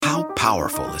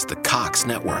powerful is the Cox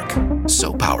network.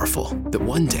 So powerful that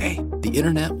one day, the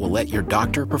internet will let your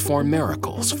doctor perform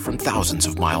miracles from thousands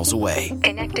of miles away.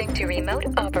 Connecting to remote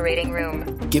operating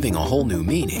room. Giving a whole new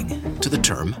meaning to the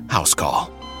term house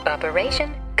call.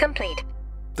 Operation complete.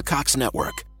 The Cox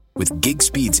network. With gig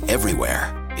speeds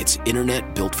everywhere, it's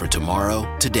internet built for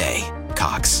tomorrow, today.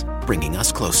 Cox, bringing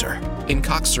us closer. In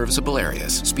Cox serviceable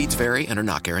areas, speeds vary and are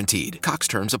not guaranteed. Cox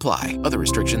terms apply. Other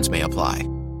restrictions may apply.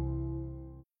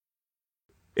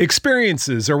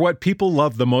 Experiences are what people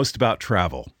love the most about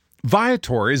travel.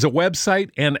 Viator is a website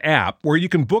and app where you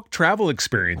can book travel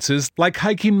experiences like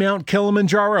hiking Mount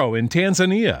Kilimanjaro in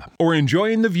Tanzania or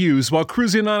enjoying the views while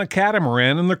cruising on a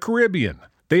catamaran in the Caribbean.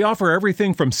 They offer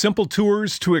everything from simple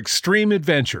tours to extreme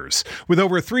adventures. With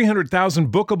over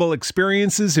 300,000 bookable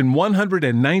experiences in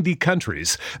 190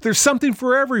 countries, there's something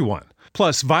for everyone.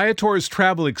 Plus, Viator's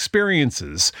travel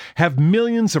experiences have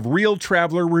millions of real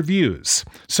traveler reviews,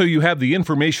 so you have the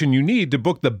information you need to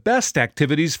book the best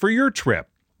activities for your trip.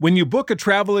 When you book a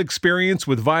travel experience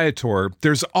with Viator,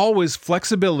 there's always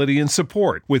flexibility and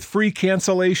support with free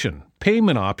cancellation,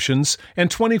 payment options, and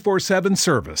 24/7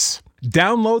 service.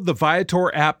 Download the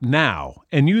Viator app now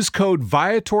and use code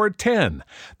Viator10.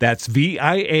 That's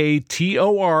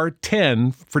Viator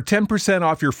 10 for 10%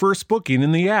 off your first booking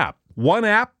in the app. One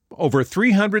app, over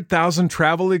 300,000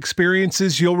 travel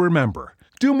experiences you'll remember.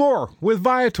 Do more with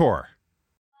Viator.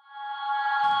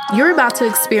 You're about to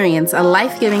experience a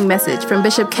life-giving message from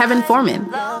Bishop Kevin Foreman,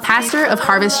 pastor of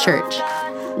Harvest Church.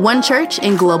 One church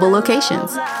in global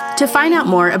locations. To find out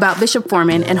more about Bishop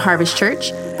Foreman and Harvest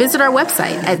Church, visit our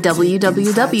website at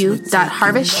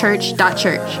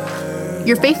www.harvestchurch.church.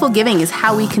 Your faithful giving is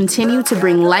how we continue to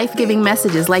bring life-giving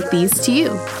messages like these to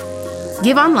you.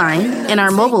 Give online, in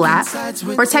our mobile app,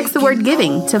 or text the word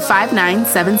giving to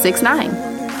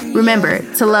 59769. Remember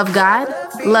to love God,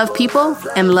 love people,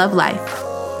 and love life.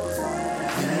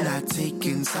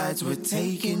 We're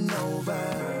taking over.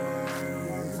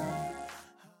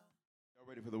 Y'all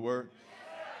ready for the word?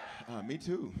 Me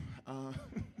too.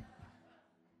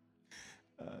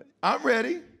 I'm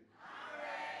ready.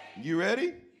 You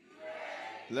ready?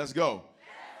 Let's go.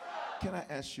 Can I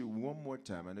ask you one more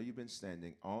time? I know you've been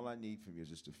standing. All I need from you is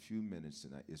just a few minutes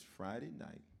tonight. It's Friday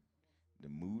night. The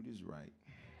mood is right.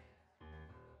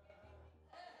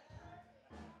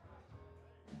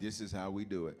 This is how we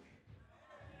do it.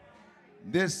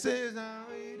 This is how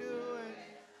we do it.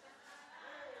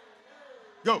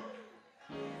 Go.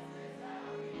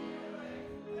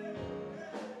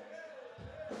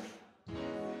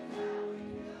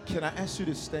 Can I ask you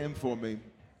to stand for me?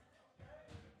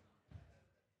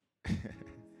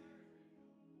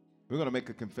 We're going to make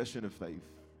a confession of faith.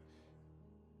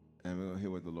 And we're going to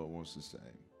hear what the Lord wants to say.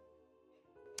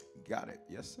 Got it.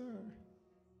 Yes, sir.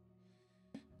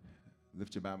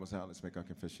 Lift your Bibles out. Let's make our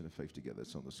confession of faith together.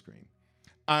 It's on the screen.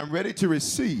 I'm ready to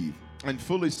receive and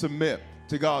fully submit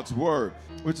to God's word,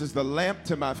 which is the lamp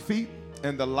to my feet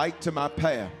and the light to my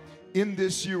path. In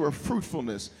this year of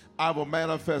fruitfulness, I will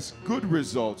manifest good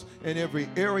results in every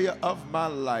area of my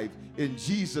life. In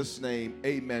Jesus' name,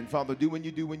 amen. Father, do when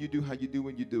you do how you do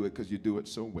when you do it, because you do it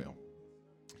so well.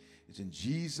 It's in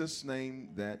Jesus'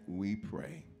 name that we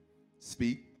pray.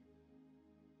 Speak,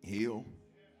 heal,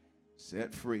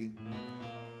 set free.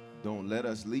 Don't let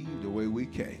us leave the way we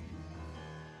came.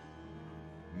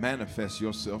 Manifest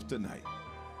yourself tonight.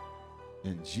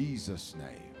 In Jesus'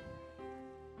 name.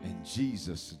 In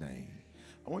Jesus' name.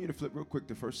 I want you to flip real quick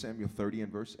to 1 Samuel 30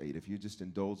 and verse 8. If you just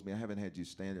indulge me. I haven't had you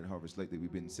stand in Harvest lately.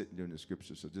 We've been sitting during the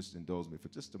scripture, so just indulge me for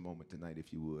just a moment tonight,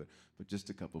 if you would. For just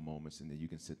a couple moments, and then you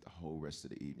can sit the whole rest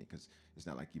of the evening, because it's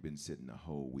not like you've been sitting the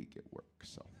whole week at work.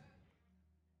 So,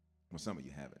 well, some of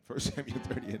you haven't. 1 Samuel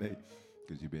 30 and 8,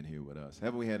 because you've been here with us.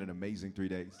 Haven't we had an amazing 3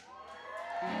 days?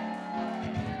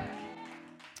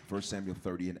 1 Samuel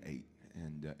 30 and 8.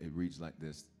 And it reads like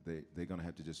this. They're going to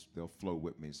have to they'll flow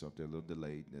with me. So if they're a little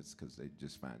delayed, that's because they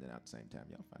just find it out at the same time.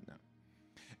 Y'all find out.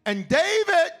 And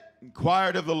David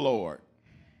inquired of the Lord,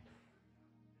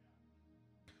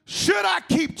 should I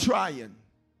keep trying?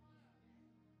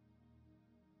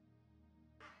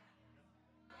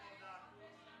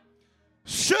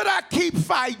 Should I keep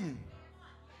fighting?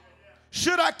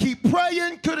 Should I keep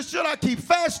praying? Should I keep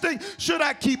fasting? Should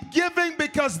I keep giving?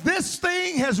 Because this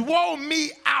thing has worn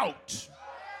me out.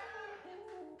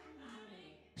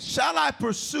 Shall I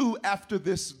pursue after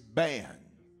this band?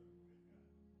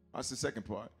 That's the second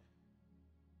part.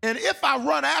 And if I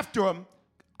run after him,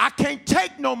 I can't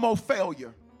take no more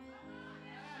failure.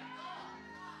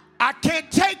 I can't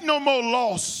take no more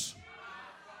loss.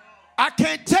 I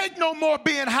can't take no more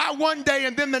being high one day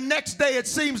and then the next day it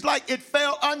seems like it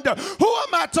fell under. Who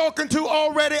am I talking to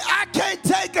already? I can't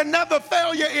take another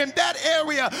failure in that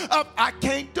area of I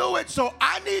can't do it. So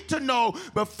I need to know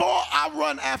before I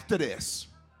run after this.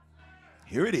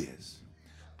 Here it is.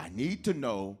 I need to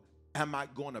know, am I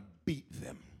going to beat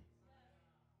them?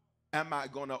 Am I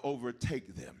going to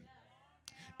overtake them?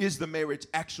 Is the marriage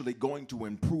actually going to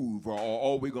improve, or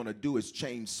all we're going to do is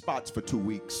change spots for 2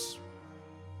 weeks?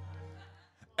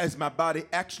 Is my body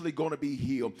actually going to be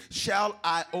healed? Shall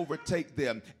I overtake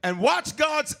them? And watch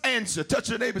God's answer. Touch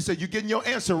your neighbor and say, you're getting your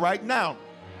answer right now.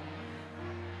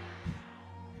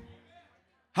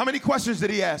 How many questions did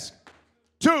he ask?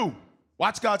 2.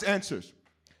 Watch God's answers.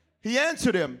 He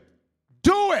answered him,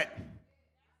 do it.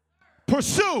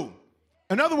 Pursue.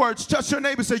 In other words, touch your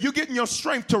neighbor and say, you're getting your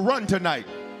strength to run tonight.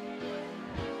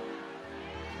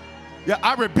 Yeah,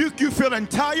 I rebuke you feeling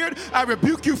tired. I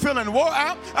rebuke you feeling wore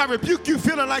out. I rebuke you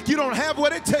feeling like you don't have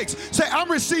what it takes. Say,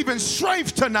 I'm receiving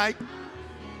strength tonight.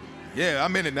 Yeah,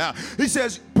 I'm in it now. He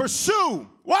says, pursue.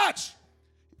 Watch.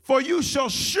 For you shall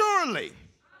surely.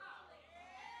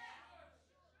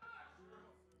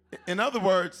 In other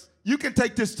words, you can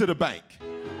take this to the bank.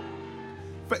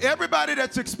 For everybody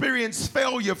that's experienced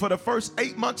failure for the first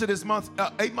 8 months of this month,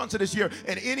 8 months of this year,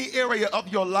 in any area of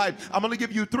your life, I'm going to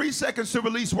give you 3 seconds to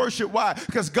release worship. Why?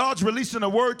 Because God's releasing a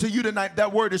word to you tonight.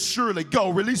 That word is surely.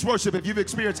 Go. Release worship if you've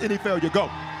experienced any failure. Go.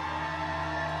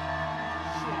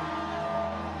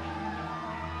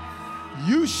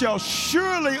 You shall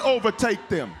surely overtake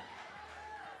them.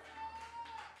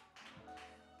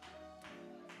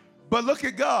 But look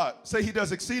at God. Say he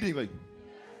does exceedingly,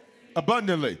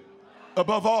 abundantly,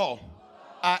 above all,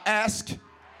 I ask.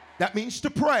 That means to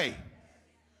pray.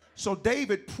 So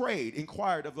David prayed,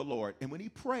 inquired of the Lord. And when he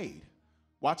prayed,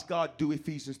 watch God do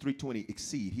Ephesians 3:20,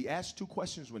 exceed. He asked 2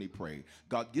 questions when he prayed.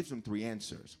 God gives him 3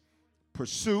 answers.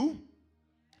 Pursue,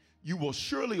 you will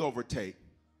surely overtake,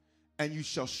 and you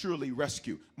shall surely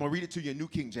rescue. I'm going to read it to you in New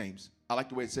King James. I like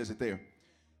the way it says it there.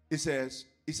 It says,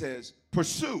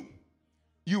 pursue,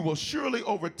 you will surely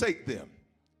overtake them.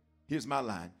 Here's my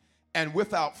line. And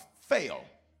without fail,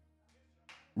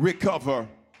 recover.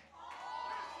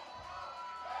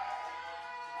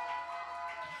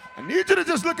 I need you to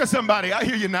just look at somebody. I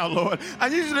hear you now, Lord. I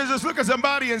need you to just look at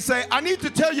somebody and say, I need to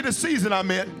tell you the season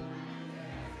I'm in.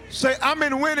 Say, I'm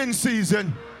in winning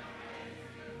season.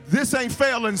 This ain't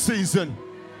failing season.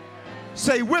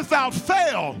 Say, without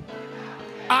fail,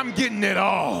 I'm getting it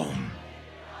all.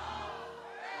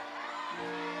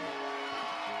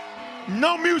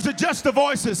 No music, just the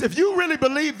voices. If you really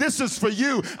believe this is for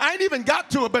you, I ain't even got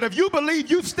to it, but if you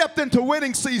believe you've stepped into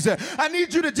winning season, I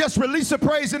need you to just release a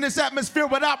praise in this atmosphere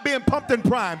without being pumped and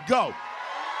primed. Go.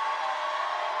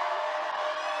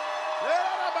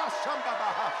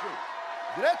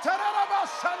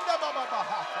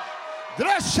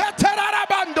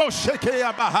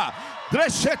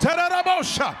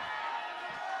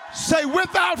 Say,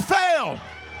 without fail,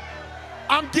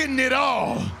 I'm getting it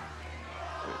all.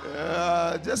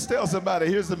 Just tell somebody,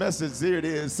 here's the message, here it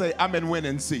is. Say, I'm in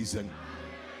winning season.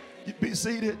 You be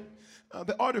seated.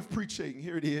 The art of preaching,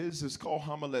 here it is called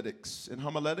homiletics. In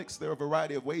homiletics, there are a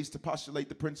variety of ways to postulate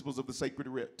the principles of the sacred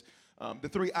writ. The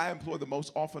 3 I employ the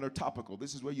most often are topical.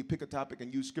 This is where you pick a topic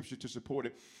and use scripture to support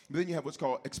it. But then you have what's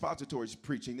called expository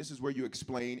preaching. This is where you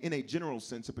explain in a general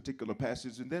sense a particular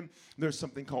passage. And then there's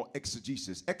something called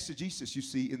exegesis. Exegesis, you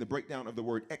see in the breakdown of the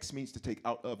word ex means to take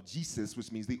out of, Jesus,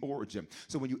 which means the origin.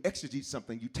 So when you exegete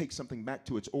something, you take something back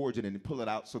to its origin and pull it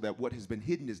out so that what has been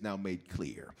hidden is now made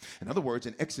clear. In other words,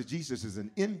 an exegesis is an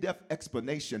in-depth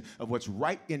explanation of what's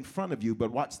right in front of you.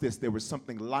 But watch this, there was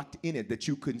something locked in it that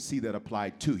you couldn't see that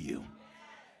applied to you.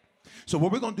 So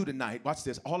what we're going to do tonight, watch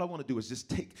this, all I want to do is just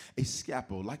take a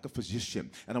scalpel like a physician,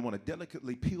 and I want to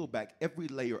delicately peel back every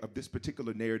layer of this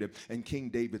particular narrative in King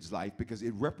David's life, because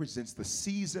it represents the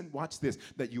season, watch this,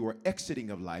 that you are exiting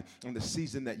of life and the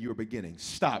season that you're beginning.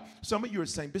 Stop. Some of you are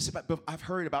saying, Bishop, I've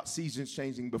heard about seasons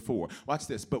changing before. Watch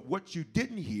this. But what you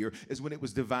didn't hear is when it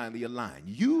was divinely aligned.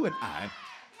 You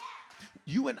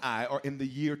and I are in the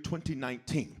year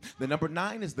 2019. The number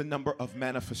 9 is the number of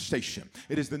manifestation.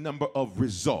 It is the number of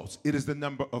results. It is the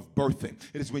number of birthing.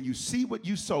 It is when you see what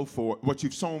you sow for, what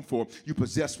you've sown for, you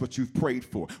possess what you've prayed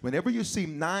for. Whenever you see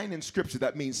 9 in scripture,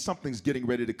 that means something's getting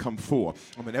ready to come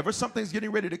forth. And whenever something's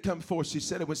getting ready to come forth, she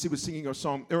said it when she was singing her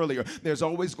song earlier, there's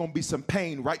always going to be some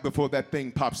pain right before that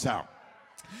thing pops out.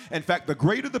 In fact, the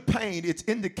greater the pain, it's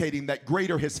indicating that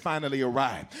greater has finally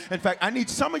arrived. In fact, I need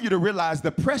some of you to realize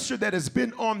the pressure that has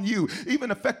been on you,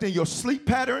 even affecting your sleep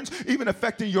patterns, even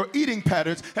affecting your eating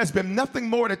patterns, has been nothing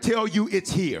more to tell you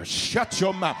it's here. Shut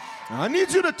your mouth. I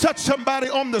need you to touch somebody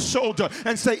on the shoulder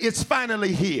and say, it's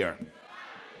finally here.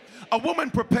 A woman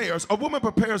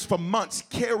prepares for months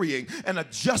carrying and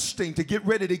adjusting to get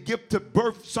ready to give to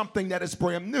birth something that is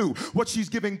brand new. What she's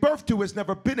giving birth to has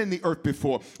never been in the earth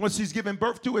before. What she's giving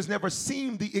birth to has never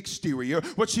seen the exterior.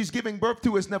 What she's giving birth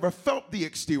to has never felt the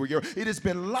exterior. It has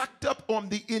been locked up on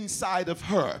the inside of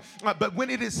her. But when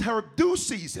it is her due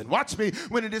season, watch me,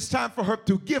 when it is time for her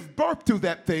to give birth to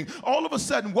that thing, all of a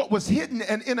sudden what was hidden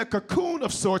and in a cocoon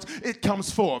of sorts, it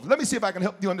comes forth. Let me see if I can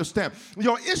help you understand.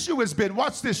 Your issue has been,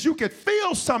 watch this, you could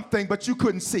feel something, but you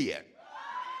couldn't see it.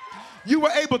 You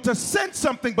were able to sense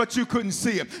something, but you couldn't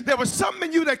see it. There was something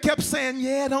in you that kept saying,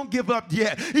 yeah, don't give up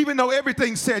yet, even though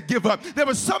everything said give up. There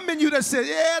was something in you that said,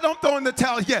 yeah, don't throw in the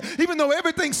towel yet, even though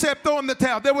everything said throw in the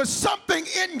towel. There was something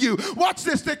in you, watch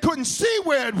this, that couldn't see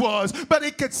where it was, but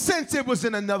it could sense it was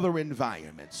in another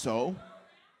environment. So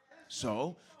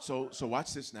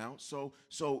watch this now.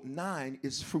 So 9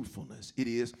 is fruitfulness. It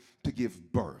is to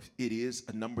give birth. It is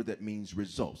a number that means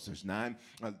results. There's 9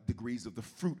 degrees of the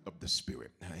fruit of the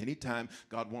Spirit. Now, anytime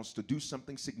God wants to do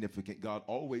something significant, God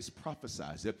always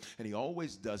prophesies it, and he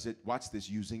always does it, watch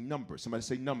this, using numbers. Somebody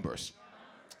say numbers.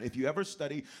 If you ever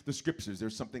study the scriptures,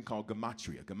 there's something called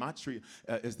gematria. Gematria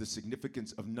is the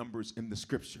significance of numbers in the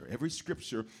scripture. Every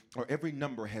scripture or every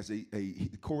number has a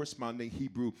corresponding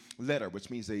Hebrew letter, which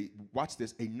means watch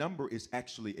this, a number is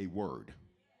actually a word.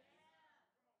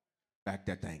 Back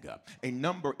that thing up. A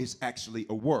number is actually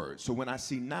a word. So when I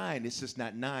see 9, it's just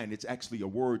not 9. It's actually a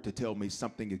word to tell me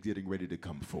something is getting ready to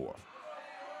come forth.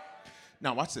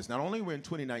 Now watch this. Not only are we in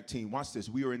 2019, watch this,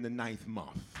 we are in the 9th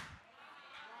month.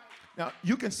 Now,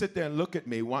 you can sit there and look at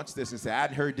me, watch this, and say,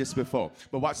 I'd heard this before.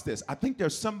 But watch this. I think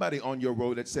there's somebody on your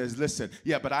road that says, listen,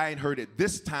 yeah, but I ain't heard it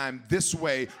this time, this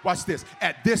way, watch this,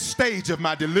 at this stage of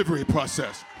my delivery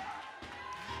process.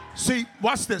 See,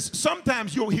 watch this.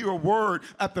 Sometimes you'll hear a word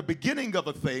at the beginning of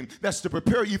a thing that's to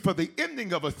prepare you for the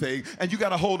ending of a thing, and you got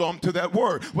to hold on to that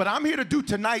word. What I'm here to do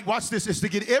tonight, watch this, is to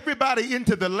get everybody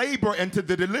into the labor and to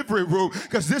the delivery room,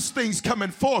 because this thing's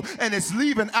coming forth, and it's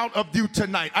leaving out of you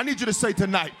tonight. I need you to say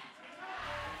tonight.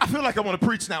 I feel like I want to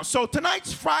preach now. So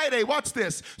tonight's Friday. Watch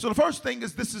this. So the first thing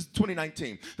is this is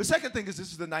 2019. The second thing is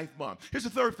this is the 9th month. Here's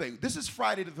the third thing. This is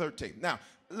Friday the 13th. Now,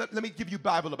 let me give you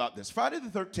Bible about this. Friday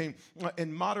the 13th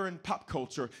in modern pop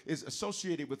culture is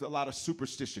associated with a lot of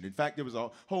superstition. In fact, there was a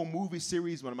whole movie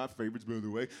series, one of my favorites, by the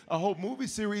way, a whole movie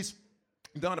series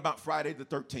done about Friday the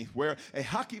 13th, where a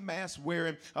hockey mask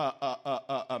wearing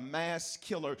a mass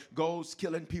killer goes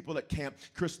killing people at Camp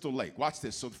Crystal Lake. Watch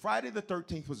this. So Friday the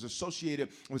 13th was associated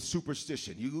with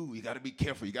superstition. You got to be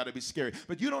careful. You got to be scary.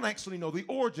 But you don't actually know the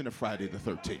origin of Friday the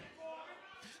 13th.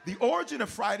 The origin of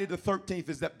Friday the 13th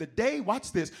is that the day,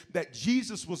 watch this, that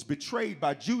Jesus was betrayed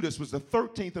by Judas was the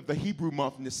 13th of the Hebrew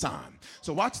month Nisan.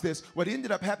 So watch this. What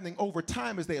ended up happening over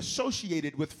time is they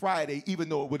associated with Friday, even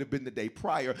though it would have been the day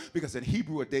prior, because in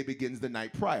Hebrew a day begins the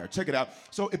night prior. Check it out.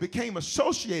 So it became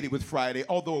associated with Friday,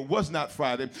 although it was not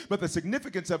Friday. But the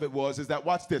significance of it is that,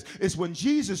 watch this, it's when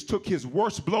Jesus took his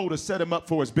worst blow to set him up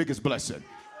for his biggest blessing.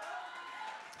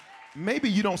 Maybe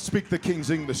you don't speak the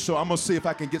King's English, so I'm going to see if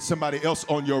I can get somebody else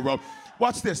on your road.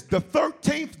 Watch this. The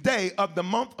 13th day of the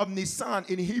month of Nisan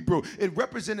in Hebrew, it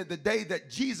represented the day that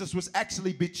Jesus was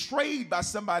actually betrayed by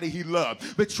somebody he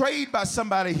loved, betrayed by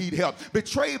somebody he'd helped,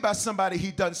 betrayed by somebody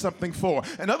he'd done something for.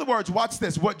 In other words, watch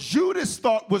this. What Judas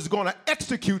thought was going to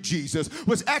execute Jesus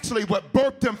was actually what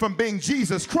birthed him from being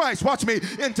Jesus Christ, watch me,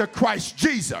 into Christ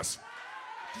Jesus.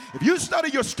 If you study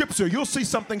your scripture, you'll see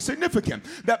something significant.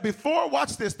 That before,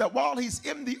 watch this, that while he's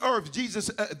in the earth, Jesus,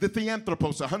 the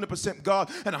theanthropos, 100% God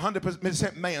and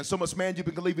 100% man. So much man you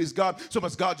can believe he's God, so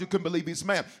much God you can believe he's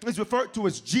man. He's referred to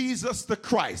as Jesus the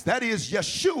Christ. That is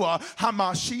Yeshua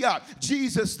HaMashiach.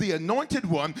 Jesus the anointed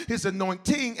one, his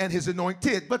anointing and his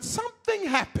anointed. But something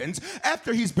happens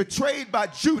after he's betrayed by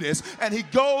Judas, and he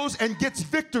goes and gets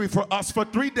victory for us for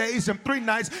 3 days and 3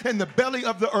 nights in the belly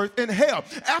of the earth in hell.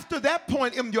 After that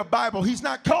point in your Bible, he's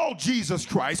not called Jesus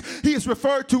Christ. He is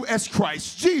referred to as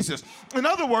Christ Jesus. In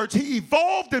other words, he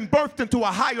evolved and birthed into a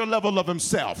higher level of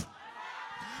himself.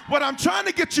 What I'm trying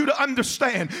to get you to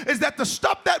understand is that the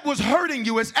stuff that was hurting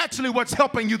you is actually what's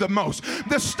helping you the most.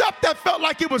 The stuff that felt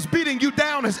like it was beating you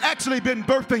down has actually been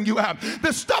birthing you out.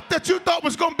 The stuff that you thought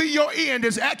was going to be your end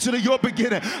is actually your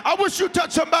beginning. I wish you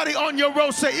touch somebody on your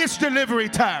road, say it's delivery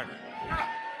time.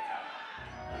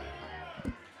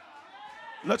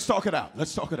 Let's talk it out.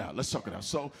 Let's talk it out. Let's talk it out.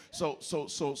 So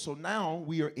now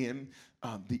we are in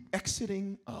the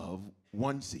exiting of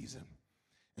one season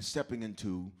and stepping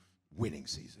into winning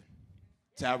season.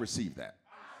 So I receive that.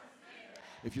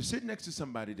 If you're sitting next to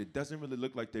somebody that doesn't really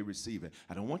look like they receive it,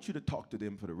 I don't want you to talk to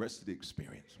them for the rest of the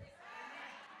experience.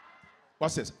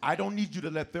 Watch this. I don't need you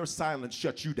to let their silence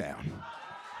shut you down.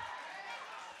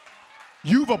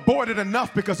 You've aborted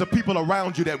enough because of people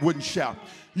around you that wouldn't shout.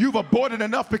 You've aborted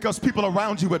enough because people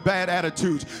around you with bad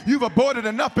attitudes. You've aborted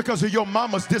enough because of your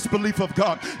mama's disbelief of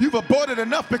God. You've aborted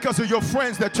enough because of your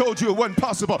friends that told you it wasn't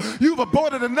possible. You've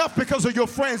aborted enough because of your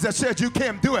friends that said you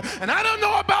can't do it. And I don't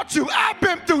know about you. I've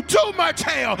been through too much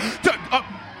hell.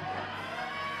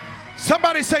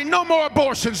 Somebody say no more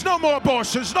abortions, no more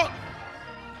abortions. No.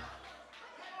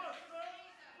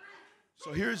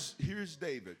 So here's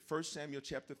David, 1 Samuel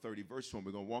chapter 30, verse 1.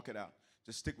 We're going to walk it out.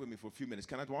 Just stick with me for a few minutes.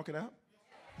 Can I walk it out?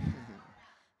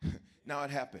 Now it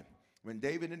happened. When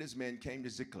David and his men came to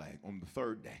Ziklag on the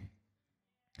third day.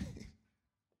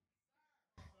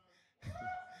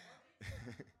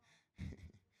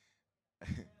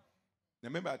 Now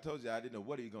remember I told you I didn't know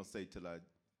what are you going to say till I...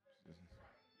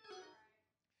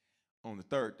 On the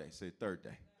third day. Say third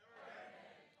day.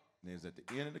 And it was at the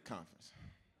end of the conference.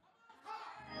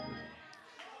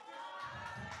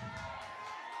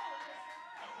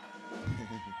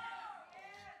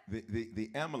 The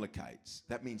Amalekites,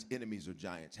 that means enemies or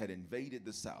giants, had invaded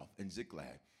the south in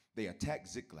Ziklag. They attacked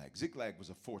Ziklag. Ziklag was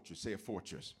a fortress, say a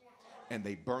fortress. And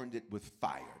they burned it with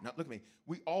fire. Now look at me,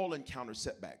 we all encounter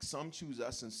setbacks. Some choose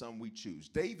us and some we choose.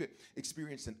 David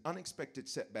experienced an unexpected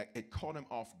setback. It caught him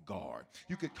off guard.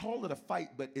 You could call it a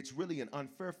fight, but it's really an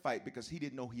unfair fight because he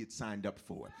didn't know he had signed up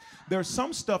for it. There's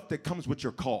some stuff that comes with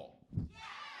your call.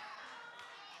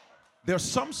 There's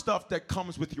some stuff that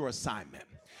comes with your assignment.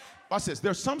 Watch this.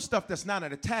 There's some stuff that's not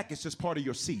an attack. It's just part of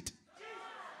your seat.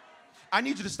 I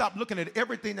need you to stop looking at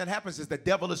everything that happens as the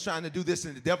devil is trying to do this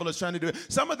and the devil is trying to do it.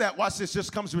 Some of that, watch this,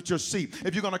 just comes with your seat.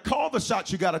 If you're going to call the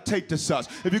shots, you got to take the shots.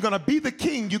 If you're going to be the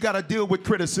king, you got to deal with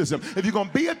criticism. If you're going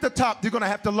to be at the top, you're going to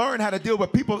have to learn how to deal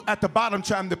with people at the bottom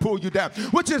trying to pull you down,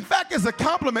 which in fact is a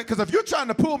compliment, because if you're trying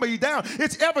to pull me down,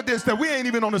 it's evidence that we ain't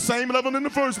even on the same level in the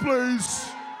first place.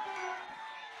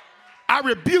 I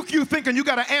rebuke you thinking you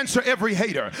got to answer every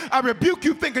hater. I rebuke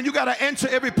you thinking you got to answer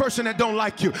every person that don't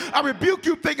like you. I rebuke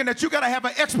you thinking that you got to have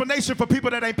an explanation for people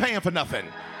that ain't paying for nothing.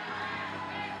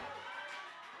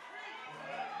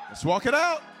 Let's walk it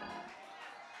out.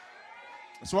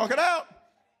 Let's walk it out.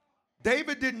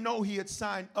 David didn't know he had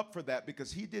signed up for that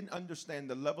because he didn't understand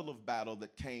the level of battle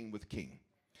that came with king.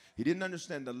 He didn't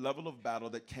understand the level of battle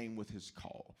that came with his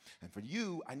call. And for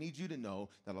you, I need you to know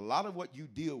that a lot of what you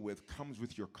deal with comes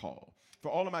with your call. For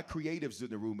all of my creatives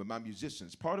in the room and my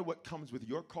musicians, part of what comes with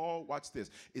your call, watch this,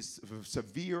 is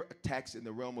severe attacks in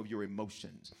the realm of your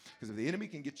emotions. Because if the enemy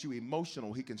can get you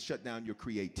emotional, he can shut down your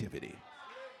creativity.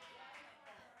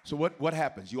 So what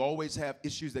happens? You always have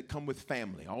issues that come with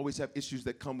family. Always have issues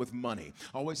that come with money.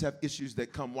 Always have issues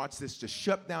that come, watch this, to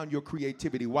shut down your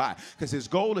creativity. Why? Because his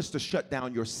goal is to shut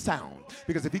down your sound.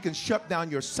 Because if he can shut down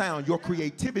your sound, your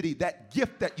creativity, that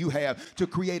gift that you have to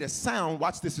create a sound,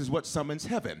 watch this, is what summons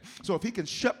heaven. So if he can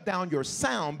shut down your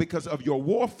sound because of your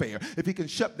warfare, if he can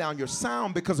shut down your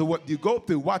sound because of what you go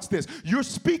through, watch this. You're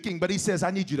speaking, but he says,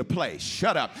 I need you to play.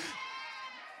 Shut up.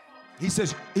 He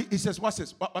says, watch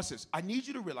this, watch this. I need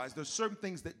you to realize there's certain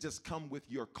things that just come with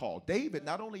your call. David,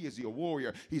 not only is he a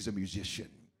warrior, he's a musician.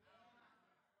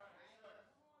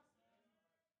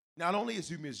 Not only is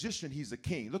he a musician, he's a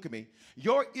king. Look at me.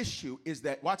 Your issue is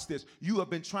that, watch this, you have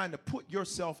been trying to put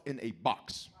yourself in a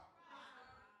box.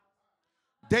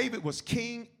 David was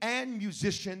king and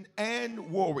musician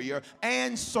and warrior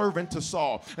and servant to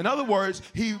Saul. In other words,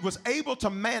 he was able to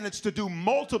manage to do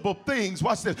multiple things.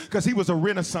 Watch this, because he was a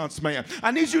Renaissance man.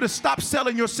 I need you to stop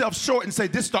selling yourself short and say,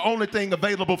 this is the only thing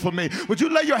available for me. Would you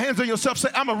lay your hands on yourself, say,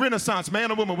 I'm a Renaissance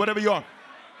man or woman, whatever you are.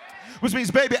 Which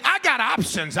means, baby, I got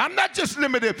options. I'm not just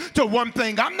limited to one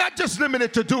thing. I'm not just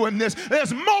limited to doing this.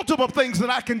 There's multiple things that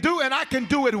I can do, and I can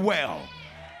do it well.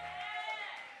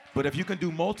 But if you can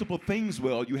do multiple things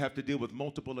well, you have to deal with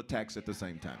multiple attacks at the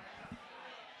same time.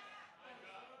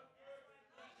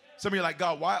 Some of you are like,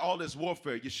 God, why all this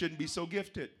warfare? You shouldn't be so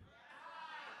gifted.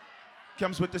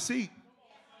 Comes with the seed.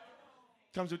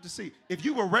 Comes with the seed. If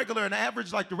you were regular and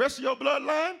average like the rest of your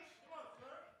bloodline,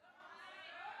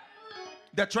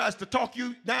 that tries to talk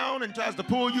you down and tries to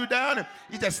pull you down, and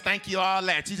you just think you all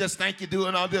that. You just think you're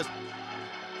doing all this.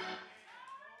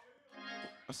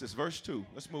 What's this? Verse 2.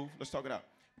 Let's move. Let's talk it out.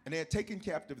 And they had taken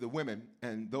captive the women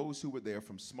and those who were there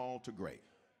from small to great.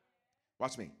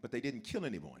 Watch me. But they didn't kill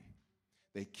anyone.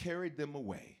 They carried them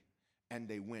away and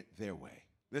they went their way.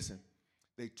 Listen,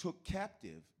 they took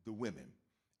captive the women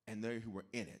and they who were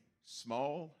in it,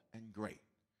 small and great.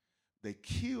 They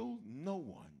killed no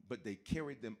one, but they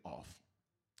carried them off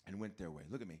and went their way.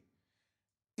 Look at me.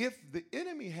 If the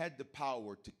enemy had the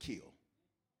power to kill,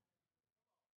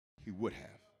 he would have.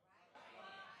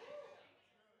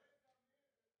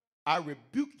 I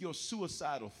rebuke your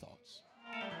suicidal thoughts.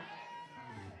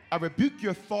 I rebuke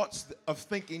your thoughts of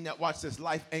thinking that, watch this,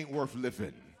 life ain't worth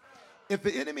living. If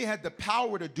the enemy had the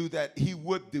power to do that, he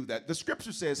would do that. The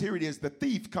scripture says, here it is, the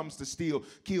thief comes to steal,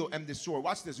 kill, and destroy.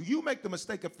 Watch this. You make the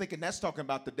mistake of thinking that's talking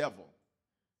about the devil.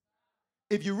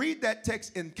 If you read that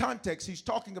text in context, he's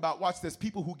talking about, watch this,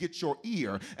 people who get your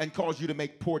ear and cause you to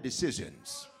make poor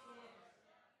decisions.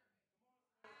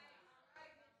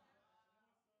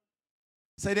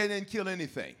 Say they didn't kill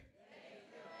anything.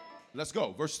 Let's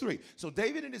go. Verse 3. So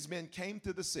David and his men came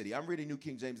to the city. I'm reading New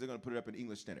King James. They're going to put it up in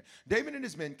English Standard. David and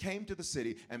his men came to the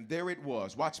city, and there it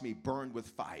was. Watch me, burned with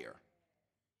fire.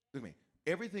 Look at me.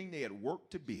 Everything they had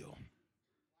worked to build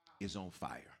is on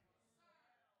fire.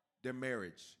 Their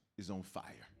marriage is on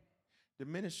fire. Their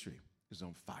ministry is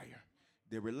on fire.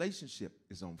 Their relationship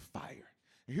is on fire.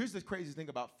 And here's the crazy thing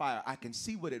about fire. I can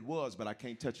see what it was, but I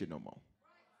can't touch it no more.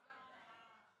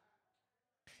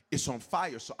 It's on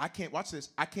fire, so I can't, watch this,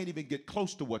 I can't even get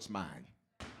close to what's mine.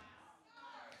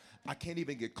 I can't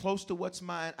even get close to what's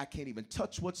mine. I can't even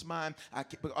touch what's mine.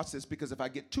 But watch this, because if I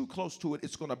get too close to it,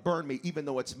 it's going to burn me even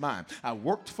though it's mine. I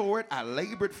worked for it. I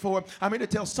labored for it. I'm here to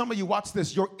tell some of you, watch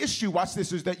this, your issue, watch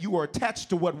this, is that you are attached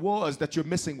to what was, that you're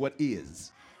missing what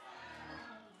is.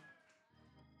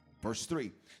 Verse 3,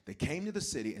 they came to the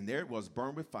city, and there it was,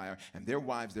 burned with fire, and their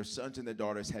wives, their sons, and their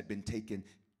daughters had been taken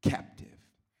captive.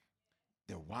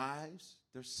 Their wives,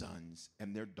 their sons,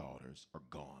 and their daughters are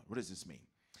gone. What does this mean?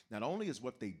 Not only is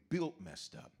what they built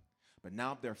messed up, but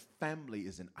now their family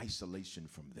is in isolation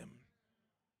from them.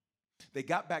 They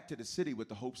got back to the city with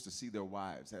the hopes to see their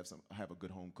wives, have a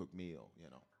good home-cooked meal, you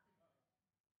know.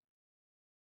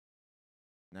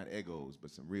 Not Eggos,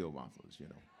 but some real waffles, you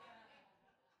know.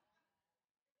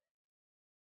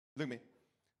 Look at me.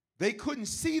 They couldn't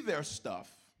see their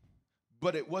stuff,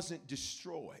 but it wasn't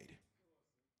destroyed.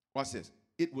 Watch this.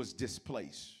 It was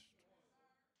displaced.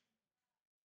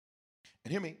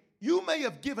 And hear me. You may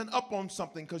have given up on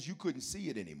something because you couldn't see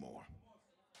it anymore.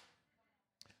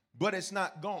 But it's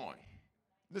not gone.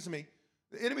 Listen to me.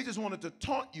 The enemy just wanted to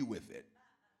taunt you with it.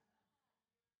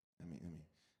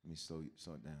 Let me slow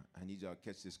it down. I need y'all to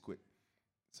catch this quick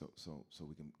so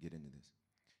we can get into this.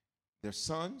 Their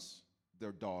sons,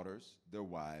 their daughters, their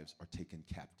wives are taken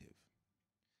captive.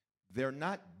 They're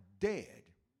not dead.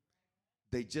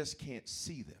 They just can't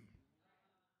see them.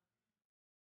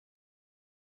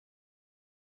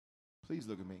 Please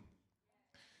look at me.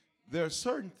 There are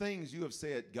certain things you have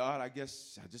said, God, I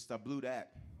guess I blew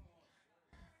that.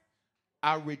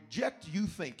 I reject you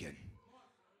thinking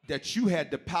that you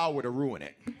had the power to ruin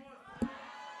it.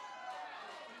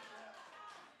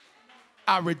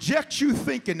 I reject you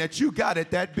thinking that you got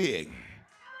it that big.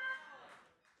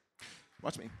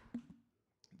 Watch me.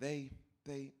 They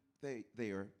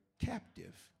are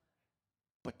captive,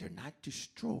 but they're not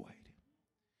destroyed.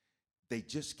 They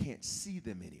just can't see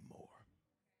them anymore.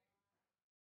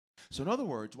 So in other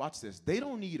words, watch this. They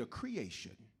don't need a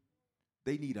creation.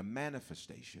 They need a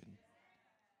manifestation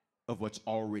of what's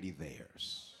already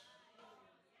theirs.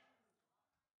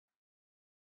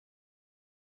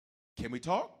 Can we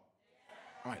talk?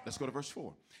 All right, let's go to verse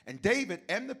 4. And David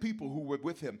and the people who were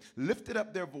with him lifted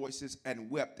up their voices and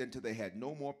wept until they had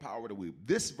no more power to weep.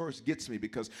 This verse gets me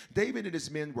because David and his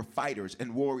men were fighters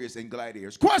and warriors and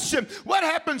gladiators. Question, what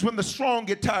happens when the strong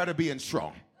get tired of being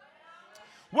strong?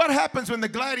 What happens when the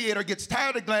gladiator gets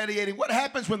tired of gladiating? What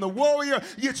happens when the warrior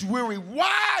gets weary?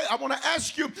 Why? I want to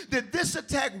ask you, did this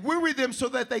attack weary them so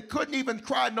that they couldn't even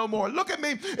cry no more? Look at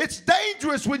me. It's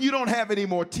dangerous when you don't have any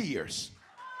more tears.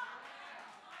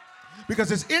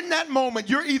 Because it's in that moment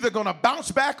you're either going to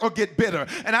bounce back or get bitter.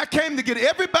 And I came to get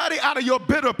everybody out of your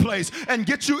bitter place and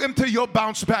get you into your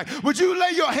bounce back. Would you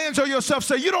lay your hands on yourself,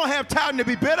 say, you don't have time to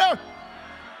be bitter?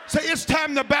 Say, it's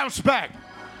time to bounce back.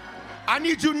 I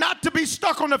need you not to be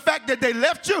stuck on the fact that they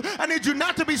left you. I need you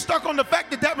not to be stuck on the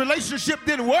fact that that relationship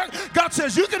didn't work. God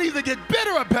says you can either get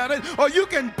bitter about it or you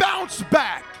can bounce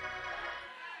back.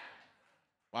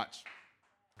 Watch.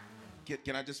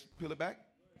 Can I just peel it back?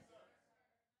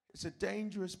 It's a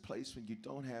dangerous place when you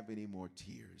don't have any more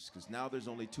tears, because now there's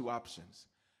only two options.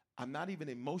 I'm not even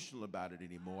emotional about it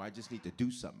anymore. I just need to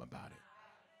do something about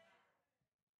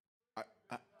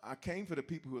it. I came for the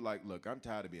people who are like, look, I'm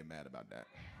tired of being mad about that.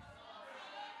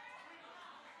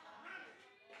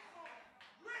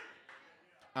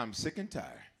 I'm sick and tired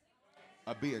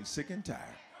of being sick and tired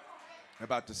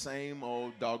about the same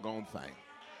old doggone thing.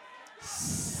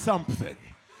 Something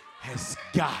has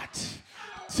got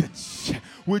to change.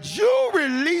 Would you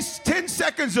release 10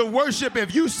 seconds of worship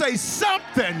if you say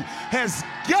something has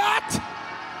got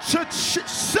to change?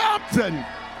 Something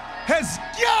has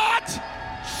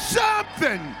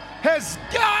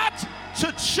got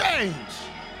to change.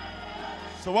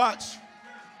 So watch.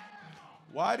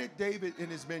 Why did David and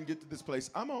his men get to this place?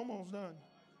 I'm almost done.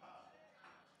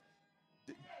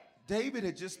 David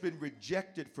had just been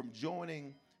rejected from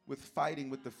joining with fighting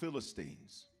with the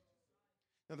Philistines.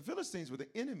 Now, the Philistines were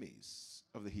the enemies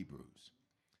of the Hebrews.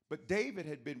 But David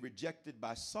had been rejected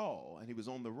by Saul, and he was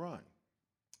on the run.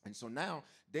 And so now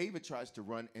David tries to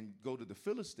run and go to the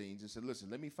Philistines and said, listen,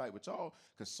 let me fight with y'all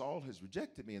because Saul has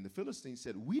rejected me. And the Philistines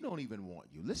said, we don't even want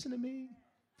you. Listen to me.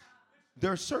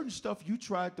 There's certain stuff you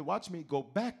tried to watch me go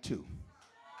back to.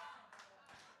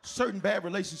 Certain bad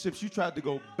relationships you tried to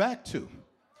go back to.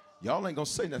 Y'all ain't gonna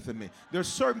say nothing to me. There's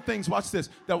certain things, watch this,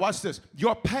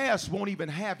 your past won't even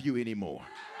have you anymore.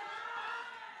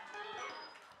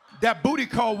 That booty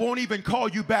call won't even call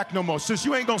you back no more. Since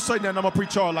you ain't gonna say nothing, I'm gonna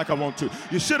preach hard like I want to.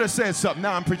 You should have said something.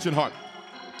 Now I'm preaching hard.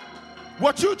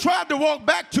 What you tried to walk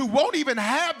back to won't even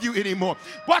have you anymore.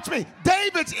 Watch me.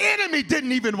 David's enemy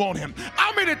didn't even want him.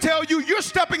 I'm here to tell you, you're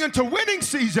stepping into winning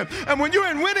season. And when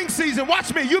you're in winning season,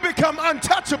 watch me, you become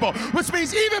untouchable, which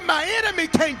means even my enemy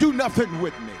can't do nothing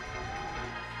with me.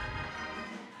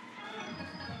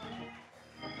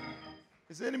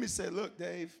 His enemy said, look,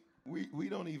 Dave, we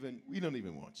don't even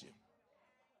want you.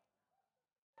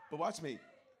 But watch me.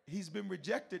 He's been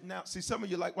rejected now. See, some of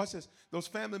you like, watch this. Those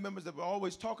family members that were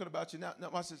always talking about you now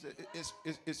watch this.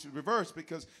 It's reversed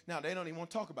because now they don't even want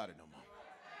to talk about it no more.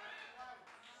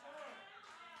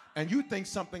 And you think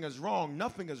something is wrong.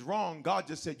 Nothing is wrong. God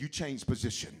just said you changed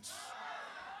positions.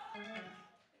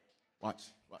 Watch.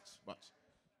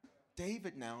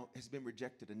 David now has been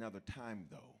rejected another time,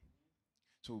 though.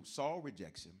 So Saul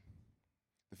rejects him.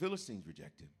 The Philistines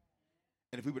reject him.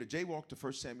 And if we were to jaywalk to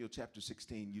 1 Samuel chapter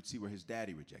 16, you'd see where his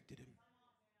daddy rejected him.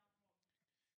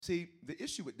 See, the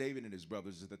issue with David and his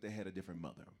brothers is that they had a different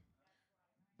mother.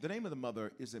 The name of the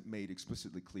mother isn't made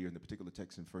explicitly clear in the particular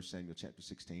text in 1 Samuel chapter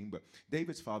 16, but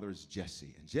David's father is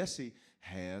Jesse. And Jesse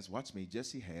has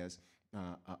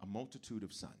a multitude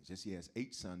of sons. Jesse has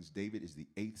 8 sons. David is the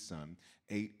 8th son.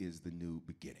 8 is the new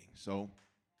beginning. So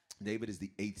David is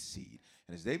the 8th seed.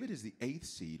 And as David is the 8th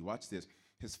seed, watch this,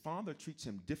 his father treats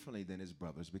him differently than his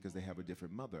brothers because they have a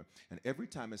different mother. And every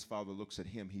time his father looks at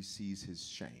him, he sees his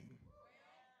shame.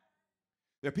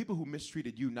 There are people who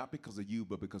mistreated you not because of you,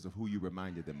 but because of who you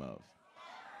reminded them of.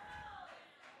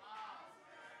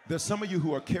 There's some of you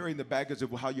who are carrying the baggage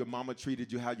of how your mama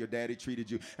treated you, how your daddy treated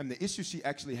you. And the issue she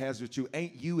actually has with you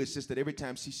ain't you. It's just that every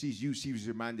time she sees you, she's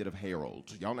reminded of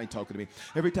Harold. Y'all ain't talking to me.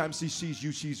 Every time she sees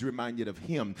you, she's reminded of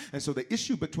him. And so the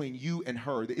issue between you and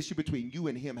her, the issue between you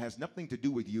and him has nothing to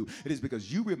do with you. It is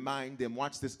because you remind them,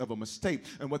 watch this, of a mistake.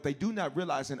 And what they do not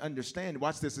realize and understand,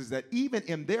 watch this, is that even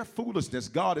in their foolishness,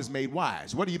 God is made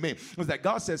wise. What do you mean? It's that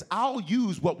God says, I'll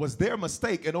use what was their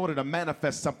mistake in order to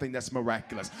manifest something that's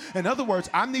miraculous. In other words,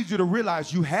 I need you to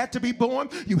realize you had to be born,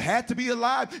 you had to be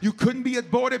alive, you couldn't be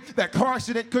aborted, that car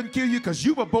accident couldn't kill you because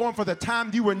you were born for the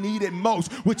time you were needed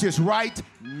most, which is right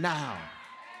now.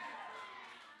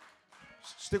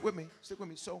 Stick with me.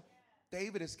 So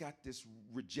David has got this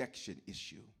rejection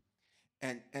issue.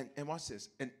 And watch this.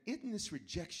 And in this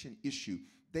rejection issue,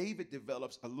 David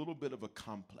develops a little bit of a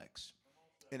complex.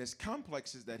 And his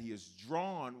complex is that he is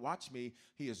drawn, watch me,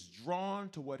 he is drawn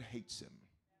to what hates him.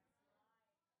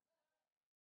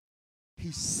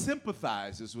 He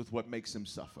sympathizes with what makes him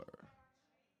suffer.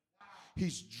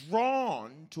 He's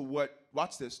drawn to what,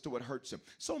 watch this, to what hurts him.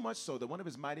 So much so that one of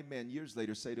his mighty men years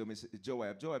later say to him,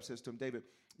 Joab says to him, David,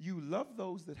 you love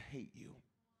those that hate you,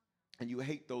 and you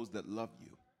hate those that love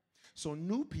you. So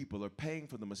new people are paying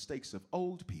for the mistakes of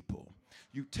old people.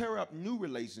 You tear up new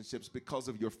relationships because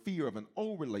of your fear of an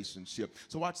old relationship.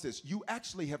 So watch this. You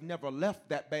actually have never left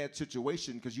that bad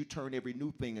situation because you turn every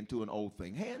new thing into an old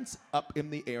thing. Hands up in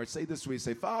the air. Say this way.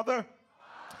 Say, Father,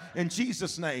 in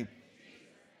Jesus' name,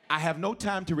 I have no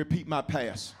time to repeat my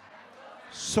past.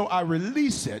 So I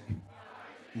release it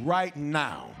right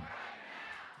now.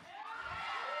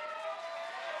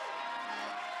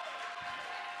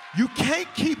 You can't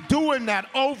keep doing that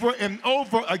over and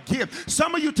over again.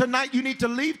 Some of you tonight, you need to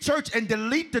leave church and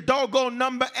delete the doggone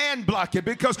number and block it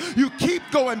because you keep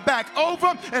going back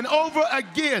over and over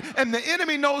again. And the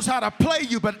enemy knows how to play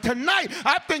you. But tonight,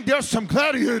 I think there's some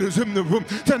gladiators in the room.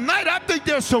 Tonight, I think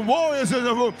there's some warriors in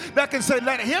the room that can say,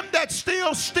 let him that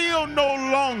steal no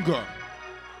longer.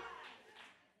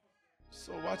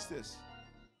 So watch this.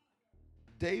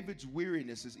 David's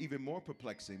weariness is even more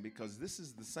perplexing because this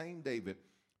is the same David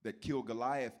that killed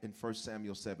Goliath in 1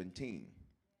 Samuel 17.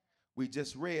 We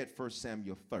just read 1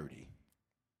 Samuel 30.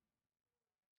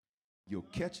 You'll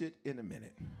catch it in a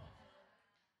minute.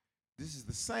 This is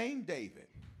the same David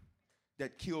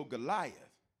that killed Goliath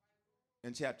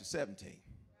in chapter 17.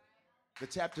 The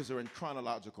chapters are in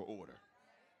chronological order.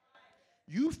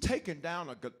 You've taken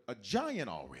down a giant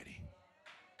already.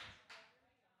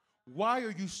 Why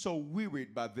are you so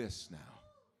wearied by this now?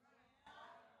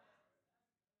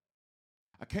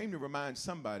 I came to remind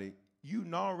somebody,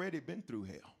 you've already been through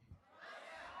hell.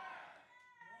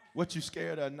 What you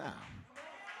scared of now?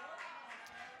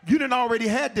 You done already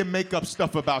had them make up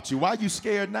stuff about you. Why you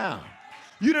scared now?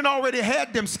 You done already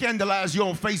had them scandalize you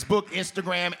on Facebook,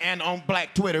 Instagram, and on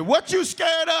Black Twitter. What you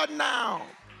scared of now?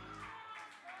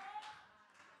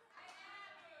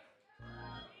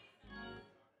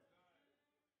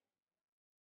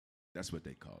 That's what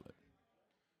they call it.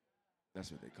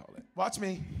 That's what they call it. Watch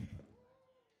me.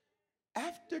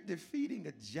 After defeating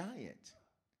a giant,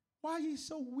 why are you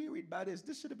so wearied by this?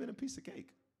 This should have been a piece of cake.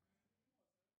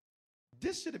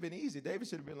 This should have been easy. David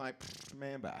should have been like,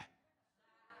 man, bye.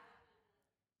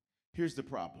 Here's the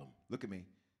problem. Look at me.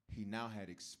 He now had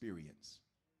experience.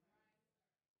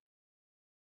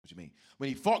 What do you mean? When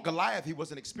he fought Goliath, he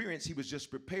wasn't experienced. He was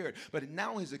just prepared. But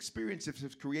now his experience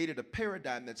has created a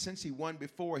paradigm that since he won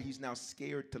before, he's now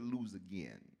scared to lose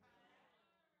again.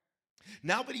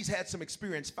 Now that he's had some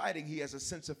experience fighting, he has a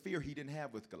sense of fear he didn't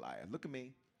have with Goliath. Look at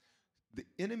me. The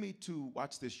enemy to,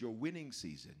 watch this, your winning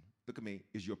season, look at me,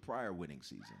 is your prior winning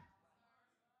season.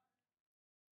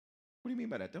 What do you mean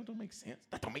by that? That don't make sense.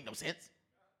 That don't make no sense.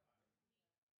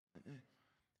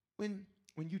 When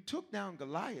you took down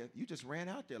Goliath, you just ran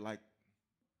out there like,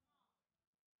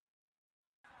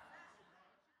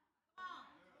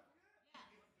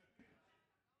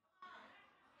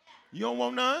 you don't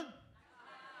want none?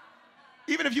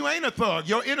 Even if you ain't a thug,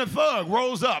 your inner thug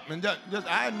rolls up and just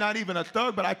I'm not even a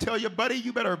thug, but I tell you, buddy,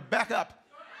 you better back up.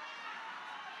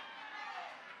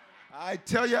 I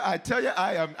tell you.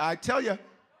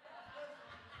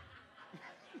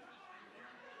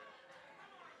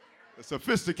 A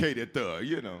sophisticated thug,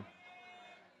 you know.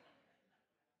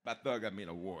 By thug, I mean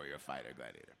a warrior, fighter,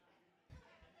 gladiator.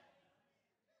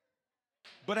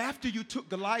 But after you took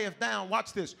Goliath down,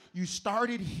 watch this, you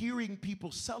started hearing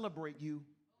people celebrate you.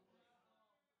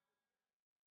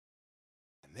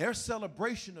 And their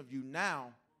celebration of you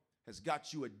now has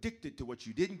got you addicted to what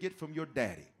you didn't get from your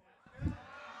daddy.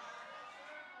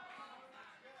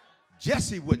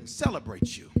 Jesse wouldn't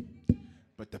celebrate you,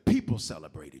 but the people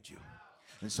celebrated you.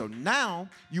 And so now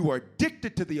you are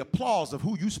addicted to the applause of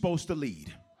who you're supposed to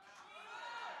lead.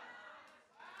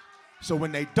 So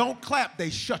when they don't clap, they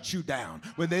shut you down.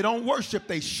 When they don't worship,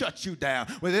 they shut you down.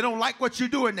 When they don't like what you're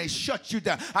doing, they shut you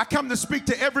down. I come to speak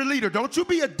to every leader. Don't you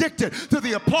be addicted to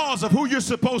the applause of who you're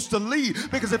supposed to lead,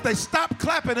 because if they stop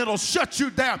clapping, it'll shut you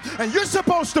down. And you're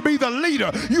supposed to be the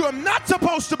leader. You are not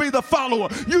supposed to be the follower.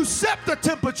 You set the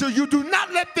temperature. You do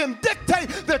not let them dictate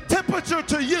the temperature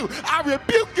to you. I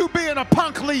rebuke you being a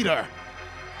punk leader.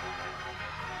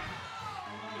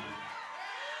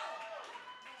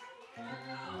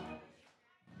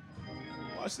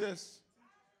 Watch this.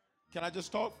 Can I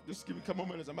just talk? Just give me a couple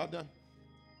minutes. I'm about done.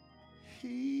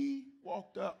 He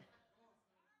walked up,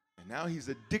 and now he's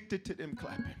addicted to them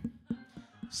clapping.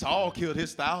 Saul killed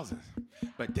his thousands,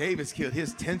 but David's killed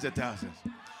his tens of thousands.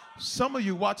 Some of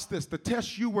you, watch this. The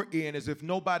test you were in is if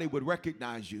nobody would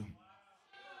recognize you.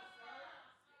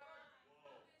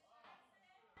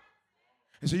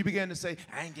 And so you began to say,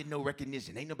 I ain't getting no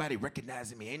recognition. Ain't nobody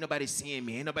recognizing me. Ain't nobody seeing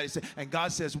me. Ain't nobody saying. And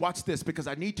God says, watch this, because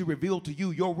I need to reveal to you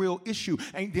your real issue.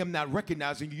 Ain't them not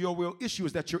recognizing you. Your real issue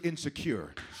is that you're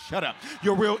insecure. Shut up.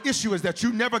 Your real issue is that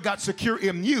you never got secure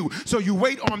in you. So you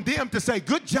wait on them to say,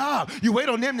 good job. You wait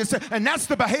on them to say, and that's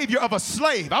the behavior of a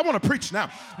slave. I want to preach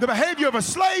now. The behavior of a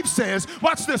slave says,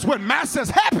 watch this, when master's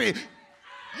happy,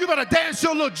 you better dance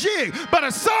your little jig. But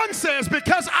a son says,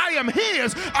 because I am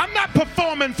his, I'm not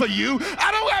performing for you. I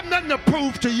don't have nothing to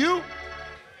prove to you.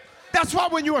 That's why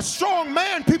when you're a strong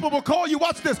man, people will call you,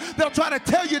 watch this, they'll try to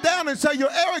tear you down and say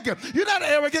you're arrogant. You're not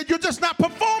arrogant, you're just not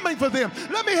performing for them.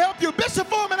 Let me help you. Bishop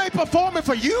Foreman ain't performing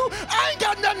for you. I ain't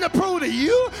got nothing to prove to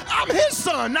you. I'm his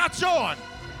son, not yours.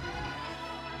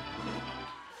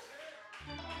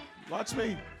 Watch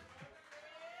me.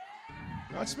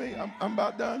 Watch me. I'm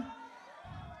about done.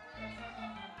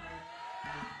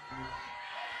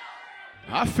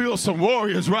 I feel some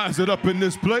warriors rising up in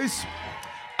this place.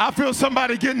 I feel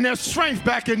somebody getting their strength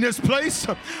back in this place.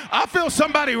 I feel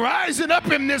somebody rising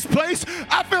up in this place.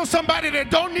 I feel somebody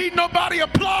that don't need nobody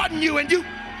applauding you, and you.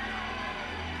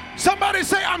 Somebody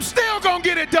say, I'm still gonna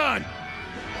get it done.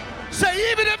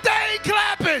 Say, even if they ain't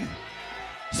clapping,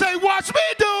 say, watch me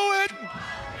do it.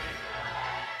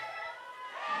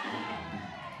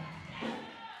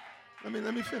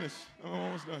 Let me finish. I'm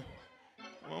almost done.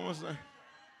 I'm almost done.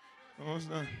 I'm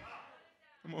almost done.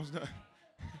 I'm almost done.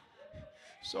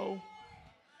 So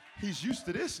he's used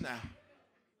to this now.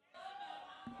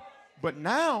 But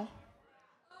now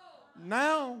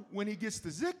when he gets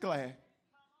to Ziklag,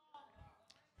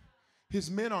 his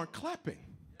men aren't clapping.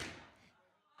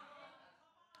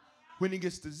 When he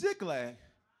gets to Ziklag,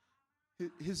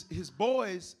 his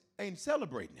boys ain't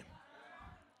celebrating him.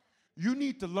 You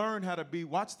need to learn how to be,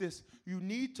 watch this, you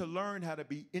need to learn how to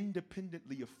be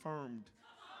independently affirmed.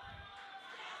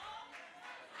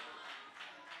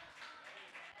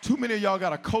 Too many of y'all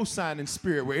got a co-signing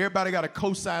spirit where everybody got a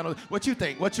co-sign on. What you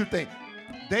think? What you think?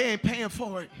 They ain't paying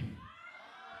for it.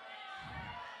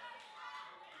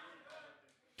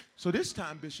 So this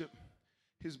time, Bishop,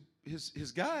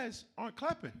 his guys aren't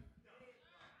clapping.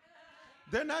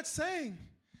 They're not saying,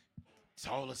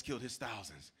 Saul has killed his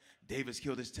thousands. David's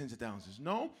killed his tens of thousands.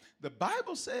 No, the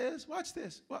Bible says, watch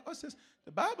this. What's this?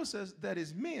 The Bible says that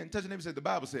his men, touch your neighbor and say, the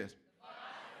Bible says.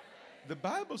 The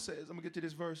Bible says, I'm going to get to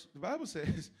this verse. The Bible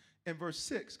says in verse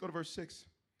 6, go to verse 6,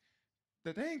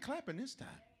 that they ain't clapping this time.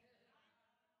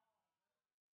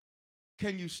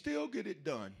 Can you still get it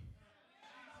done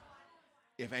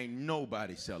if ain't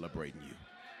nobody celebrating you?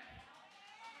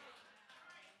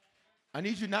 I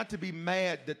need you not to be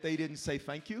mad that they didn't say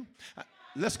thank you.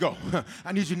 Let's go.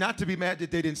 I need you not to be mad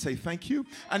that they didn't say thank you.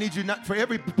 I need you not, for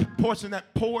every portion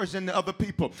that pours into other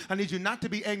people, I need you not to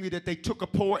be angry that they took a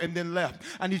pour and then left.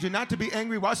 I need you not to be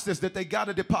angry, watch this, that they got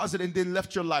a deposit and then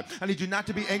left your life. I need you not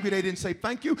to be angry they didn't say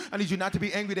thank you. I need you not to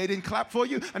be angry they didn't clap for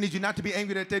you. I need you not to be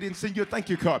angry that they didn't send you a thank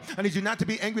you card. I need you not to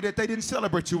be angry that they didn't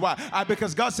celebrate you. Why?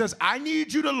 Because God says, I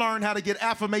need you to learn how to get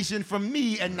affirmation from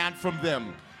me and not from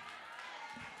them.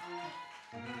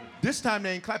 This time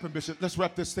they ain't clapping, Bishop. Let's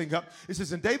wrap this thing up. It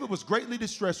says, and David was greatly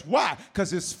distressed. Why? Because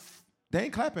they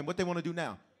ain't clapping. What they want to do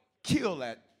now? Kill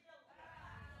that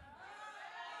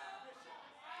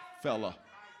fella.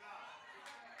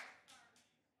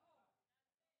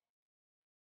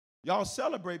 Y'all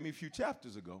celebrated me a few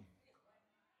chapters ago,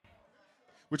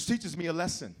 which teaches me a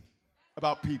lesson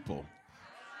about people.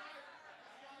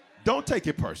 Don't take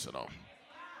it personal.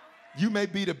 You may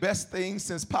be the best thing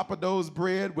since Papa Do's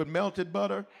bread with melted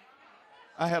butter.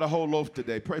 I had a whole loaf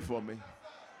today. Pray for me.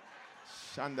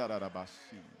 I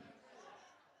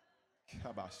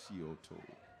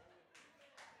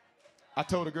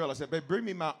told a girl, I said, babe, bring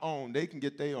me my own. They can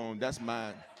get their own. That's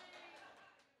mine.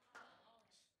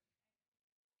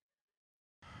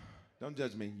 Don't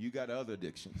judge me. You got other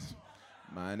addictions.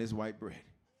 Mine is white bread.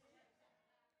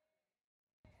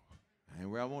 I ain't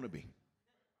where I want to be.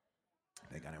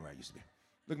 I think I ain't where I used to be.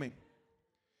 Look at me.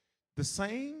 The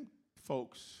same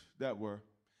folks that were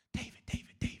David,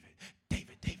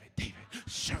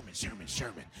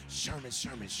 Sherman.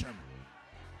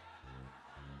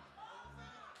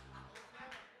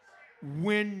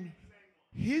 When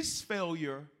his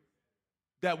failure,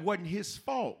 that wasn't his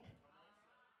fault,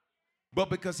 but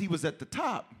because he was at the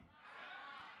top,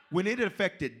 when it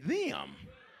affected them,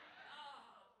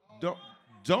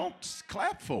 don't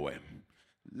clap for him.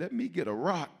 Let me get a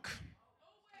rock.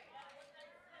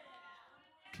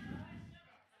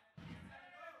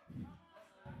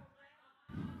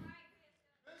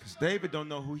 Because David don't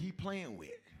know who he playing with.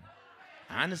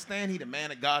 I understand he the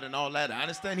man of God and all that. I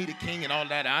understand he the king and all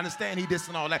that. I understand he this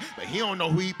and all that. But he don't know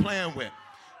who he playing with.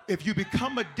 If you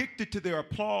become addicted to their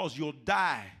applause, you'll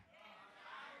die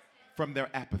from their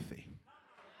apathy.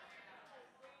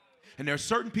 And there are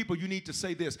certain people you need to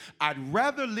say this: I'd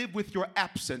rather live with your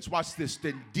absence, watch this,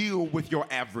 than deal with your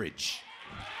average.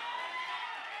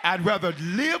 I'd rather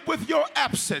live with your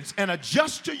absence and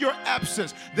adjust to your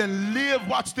absence than live,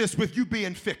 watch this, with you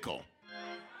being fickle.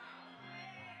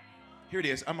 Here it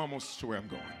is. I'm almost to where I'm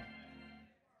going.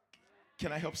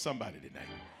 Can I help somebody tonight?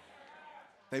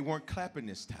 They weren't clapping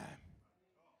this time.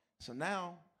 So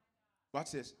now, watch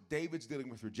this. David's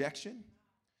dealing with rejection.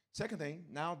 Second thing,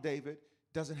 now David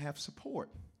doesn't have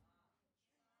support.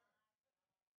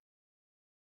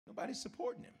 Nobody's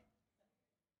supporting him.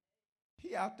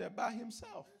 He out there by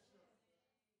himself.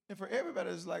 And for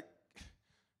everybody, it's like,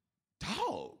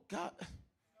 dog, God,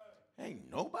 ain't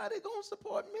nobody gonna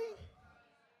support me.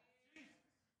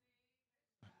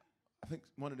 I think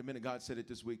one of the men of God said it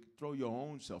this week: throw your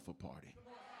own self a party.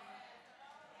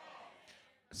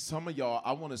 Some of y'all,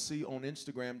 I want to see on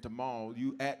Instagram tomorrow.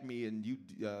 You at me and you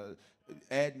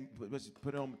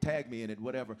put it on, tag me in it,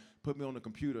 whatever. Put me on the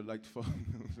computer, like.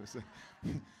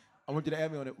 I want you to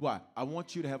add me on it. Why? I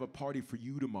want you to have a party for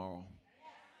you tomorrow.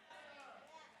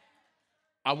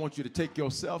 I want you to take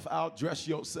yourself out, dress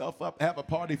yourself up, have a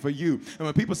party for you. And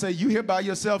when people say, you here by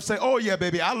yourself, say, oh, yeah,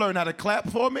 baby, I learned how to clap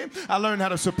for me. I learned how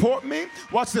to support me.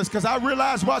 Watch this, because I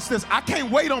realize, watch this, I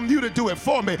can't wait on you to do it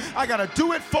for me. I got to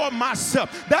do it for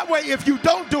myself. That way, if you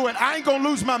don't do it, I ain't going to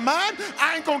lose my mind.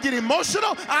 I ain't going to get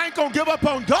emotional. I ain't going to give up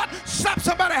on God. Stop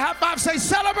somebody, high five, say,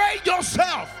 celebrate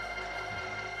yourself.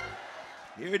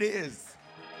 Here it is.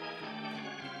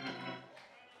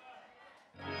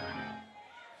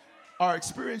 Our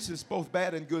experiences, both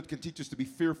bad and good, can teach us to be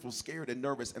fearful, scared, and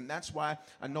nervous. And that's why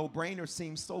a no-brainer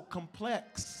seems so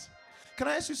complex. Can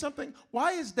I ask you something?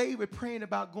 Why is David praying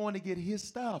about going to get his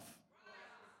stuff?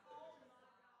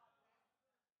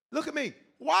 Look at me.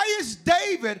 Why is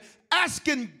David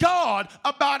asking God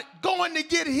about going to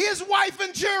get his wife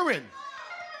and children?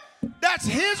 That's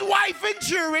his wife and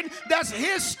children. That's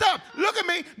his stuff. Look at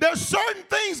me. There's certain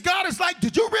things God is like,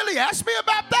 did you really ask me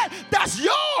about that? That's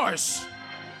yours.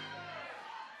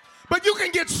 But you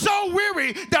can get so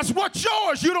weary, that's what's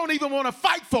yours. You don't even want to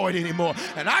fight for it anymore.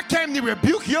 And I came to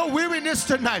rebuke your weariness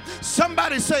tonight.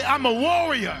 Somebody say, I'm a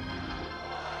warrior.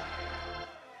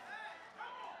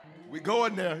 We're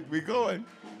going there. We're going.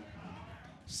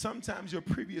 Sometimes your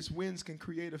previous wins can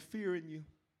create a fear in you.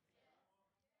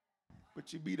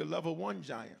 But you beat a level 1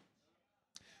 giant.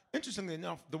 Interestingly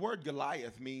enough, the word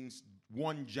Goliath means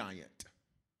one giant.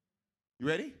 You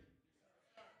ready?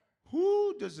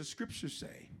 Who does the scripture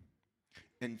say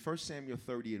in 1 Samuel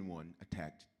 30:1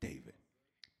 attacked David?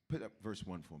 Put up verse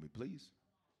 1 for me, please.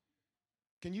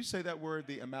 Can you say that word,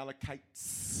 the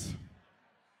Amalekites?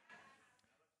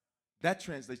 That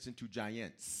translates into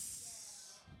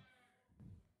giants.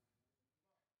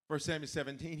 1 Samuel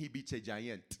 17, he beats a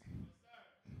giant.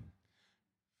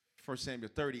 1 Samuel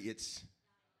 30, it's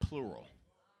plural.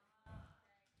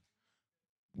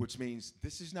 Which means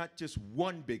this is not just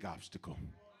one big obstacle.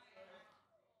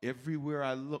 Everywhere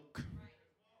I look.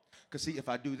 Because see, if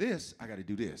I do this, I got to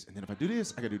do this. And then if I do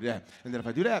this, I got to do that. And then if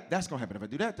I do that, that's going to happen. If I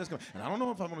do that, that's going to. And I don't know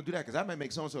if I'm going to do that because that might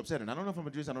make so-and-so upset. And I don't know if I'm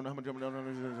going to do this. I don't know how much.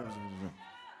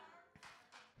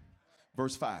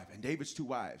 Verse 5, and David's 2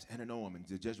 wives, Ahinoam and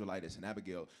the Jezreelitess, and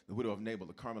Abigail, the widow of Nabal,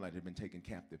 the Carmelite, had been taken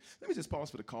captive. Let me just pause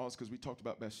for the cause because we talked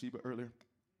about Bathsheba earlier,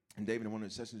 and David in one of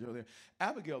the sessions earlier.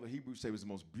 Abigail, the Hebrews say, was the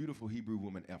most beautiful Hebrew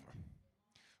woman ever.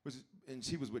 And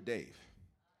she was with Dave.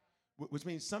 Which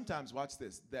means sometimes, watch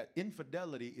this, that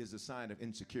infidelity is a sign of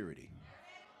insecurity.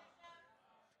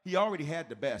 He already had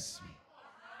the best.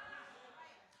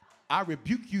 I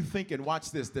rebuke you thinking,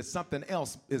 watch this, that something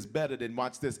else is better than,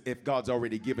 watch this, if God's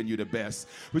already given you the best.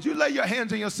 Would you lay your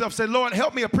hands on yourself, say, Lord,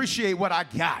 help me appreciate what I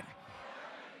got.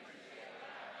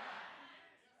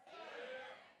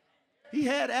 He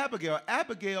had Abigail.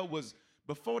 Abigail was,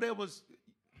 before there was,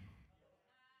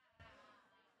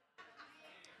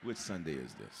 which Sunday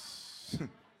is this?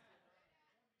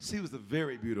 She was a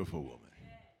very beautiful woman.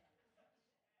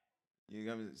 You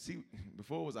know, see,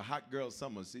 before it was a hot girl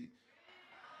summer, see,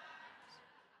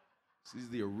 she's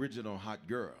the original hot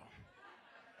girl.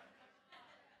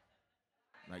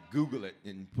 Like Google it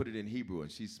and put it in Hebrew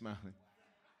and she's smiling.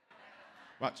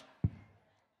 Watch.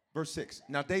 Verse 6.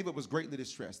 Now David was greatly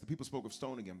distressed. The people spoke of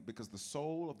stoning him because the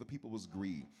soul of the people was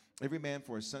grieved. Every man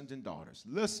for his sons and daughters.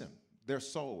 Listen, their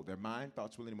soul, their mind,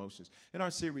 thoughts, will, and emotions. In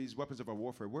our series, Weapons of Our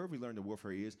Warfare, where have we learned that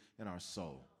warfare is? In our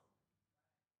soul.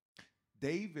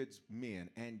 David's men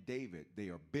and David, they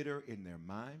are bitter in their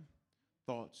mind,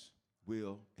 thoughts,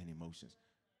 will, and emotions.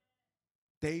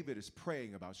 David is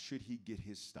praying about should he get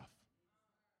his stuff.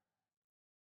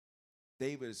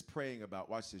 David is praying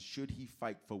about, watch this, should he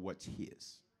fight for what's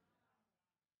his?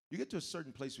 You get to a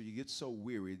certain place where you get so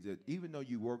weary that even though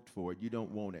you worked for it, you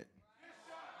don't want it.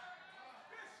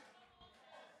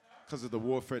 Because of the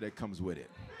warfare that comes with it.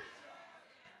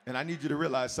 And I need you to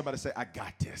realize, somebody say, I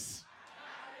got this.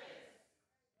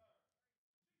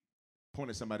 Point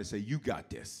at somebody, say, you got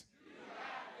this.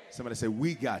 Somebody say,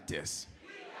 we got this.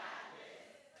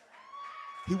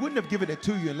 He wouldn't have given it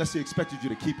to you unless he expected you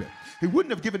to keep it. He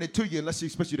wouldn't have given it to you unless he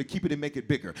expected you to keep it and make it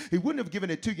bigger. He wouldn't have given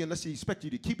it to you unless he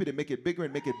expected you to keep it and make it bigger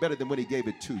and make it better than when he gave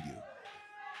it to you.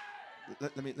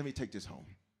 Let me take this home.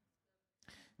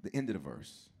 The end of the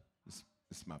verse. This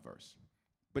is my verse.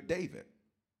 But David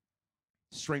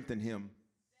strengthened him.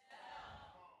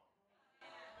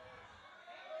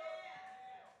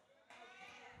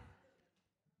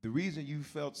 The reason you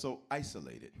felt so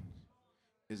isolated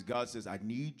is God says, I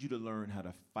need you to learn how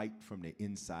to fight from the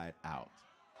inside out.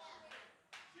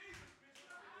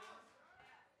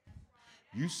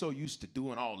 You so used to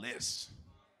doing all this.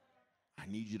 I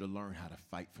need you to learn how to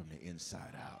fight from the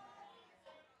inside out.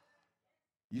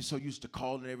 You're so used to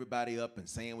calling everybody up and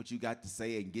saying what you got to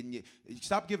say and getting you.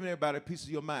 Stop giving everybody a piece of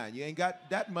your mind. You ain't got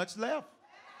that much left.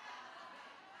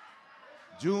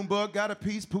 Junebug got a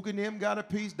piece. Pukanim got a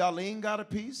piece. Darlene got a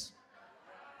piece.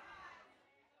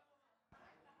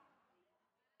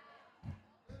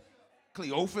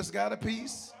 Cleophas got a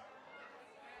piece.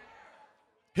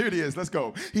 Here it is. Let's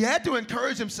go. He had to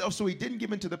encourage himself so he didn't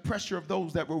give in to the pressure of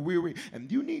those that were weary.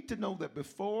 And you need to know that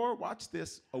before, watch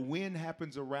this, a wind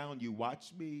happens around you.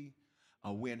 Watch me.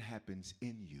 A wind happens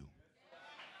in you.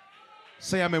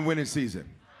 Say I'm in winning season.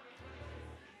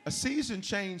 A season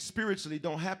change spiritually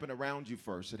don't happen around you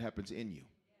first. It happens in you.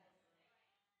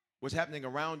 What's happening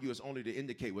around you is only to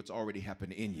indicate what's already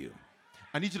happened in you.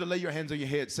 I need you to lay your hands on your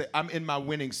head. Say, I'm in my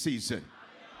winning season.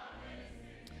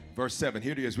 Verse 7,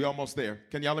 here it is. We're almost there.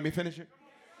 Can y'all let me finish it?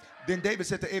 Then David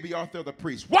said to Abiathar the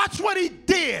priest, watch what he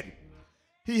did.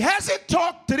 He hasn't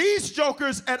talked to these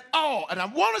jokers at all. And I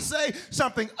want to say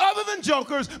something other than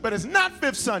jokers, but it's not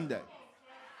Fifth Sunday.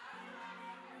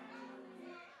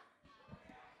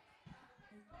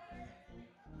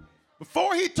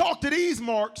 Before he talked to these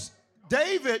marks,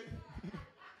 David,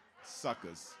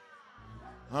 suckers.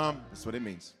 That's what it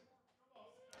means.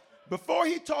 Before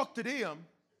he talked to them,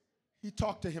 he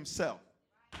talked to himself.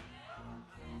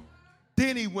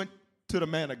 Then he went to the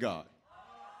man of God.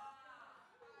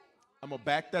 I'm going to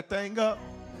back that thing up.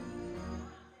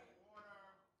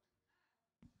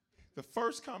 The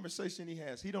first conversation he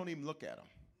has, he don't even look at him.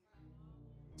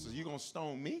 So you going to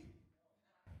stone me?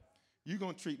 You're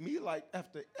going to treat me like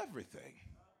after everything.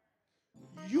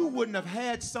 You wouldn't have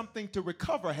had something to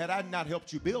recover had I not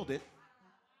helped you build it.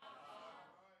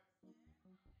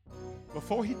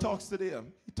 Before he talks to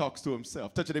them, he talks to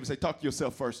himself. Touch your neighbor and say, talk to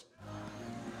yourself first.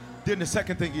 Then the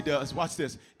second thing he does, watch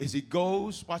this, is he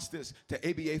goes, watch this, to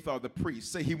Abiathar the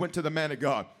priest. Say he went to the man of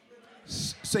God.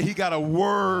 Say he got a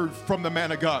word from the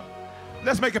man of God.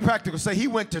 Let's make it practical. Say he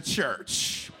went to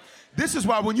church. This is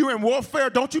why when you're in warfare,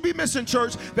 don't you be missing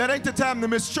church. That ain't the time to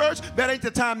miss church. That ain't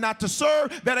the time not to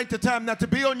serve. That ain't the time not to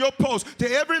be on your post. To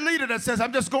every leader that says,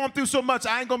 I'm just going through so much,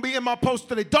 I ain't going to be in my post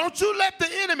today. Don't you let the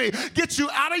enemy get you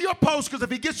out of your post, because if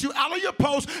he gets you out of your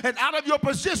post and out of your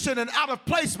position and out of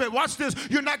placement, watch this,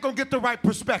 you're not going to get the right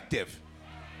perspective.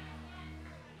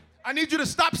 I need you to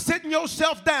stop sitting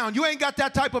yourself down. You ain't got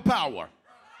that type of power.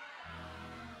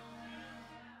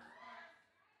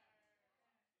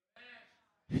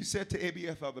 He said to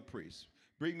Abiathar the priest,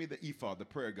 bring me the ephod, the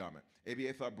prayer garment.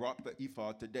 Abiathar brought the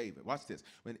ephod to David. Watch this.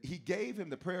 When he gave him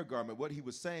the prayer garment, what he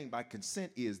was saying by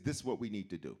consent is, this is what we need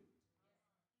to do.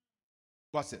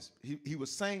 Watch this. He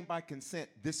was saying by consent,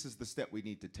 this is the step we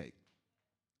need to take.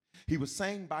 He was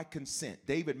saying by consent.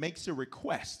 David makes a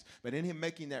request, but in him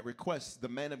making that request, the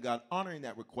man of God honoring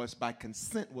that request by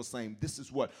consent was saying, this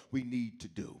is what we need to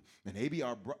do. And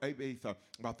Abiathar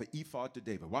brought the ephod to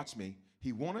David. Watch me.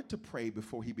 He wanted to pray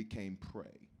before he became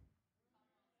prey.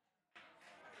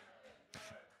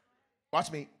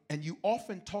 Watch me. And you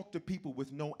often talk to people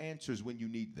with no answers when you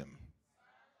need them.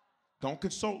 Don't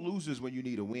consult losers when you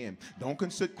need a win. Don't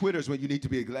consult quitters when you need to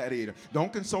be a gladiator.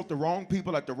 Don't consult the wrong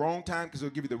people at the wrong time, because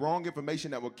they'll give you the wrong information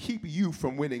that will keep you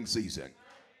from winning season.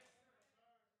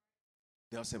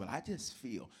 They'll say, well, I just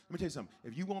feel. Let me tell you something.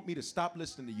 If you want me to stop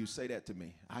listening to you, say that to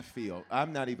me. I feel.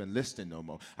 I'm not even listening no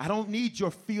more. I don't need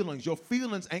your feelings. Your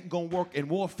feelings ain't going to work in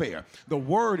warfare. The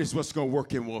word is what's going to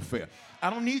work in warfare. I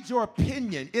don't need your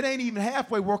opinion. It ain't even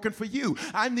halfway working for you.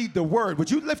 I need the word.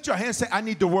 Would you lift your hand and say, I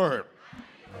need the word?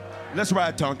 Let's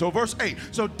ride, Tonto. Verse 8.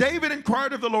 So David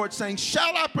inquired of the Lord, saying,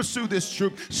 shall I pursue this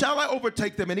troop? Shall I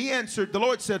overtake them? And he answered, the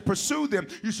Lord said, pursue them.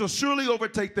 You shall surely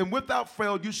overtake them. Without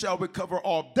fail, you shall recover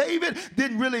all. David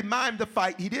didn't really mind the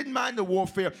fight. He didn't mind the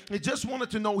warfare. He just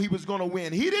wanted to know he was going to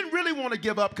win. He didn't really want to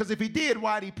give up, because if he did,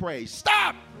 why'd he pray?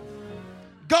 Stop!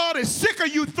 God is sick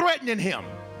of you threatening him.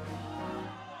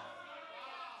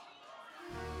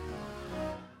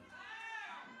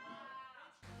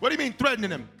 What do you mean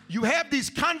threatening him? You have these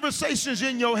conversations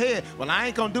in your head. Well, I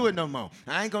ain't going to do it no more.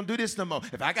 I ain't going to do this no more.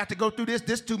 If I got to go through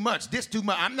this too much, this too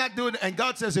much. I'm not doing it. And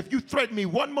God says, if you threaten me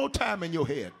one more time in your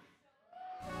head,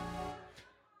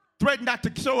 threaten not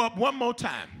to show up one more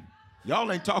time. Y'all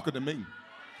ain't talking to me.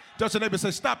 Touch your neighbor and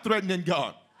say, stop threatening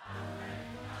God.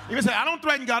 You may say, I don't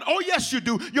threaten God. Oh, yes, you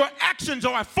do. Your actions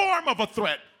are a form of a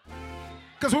threat.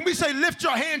 Because when we say lift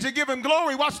your hands and give him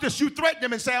glory, watch this, you threaten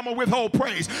him and say, I'm going to withhold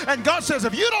praise. And God says,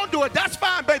 if you don't do it, that's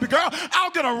fine, baby girl. I'll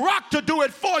get a rock to do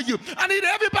it for you. I need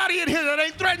everybody in here that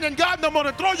ain't threatening God no more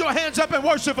to throw your hands up and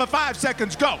worship for 5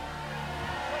 seconds. Go.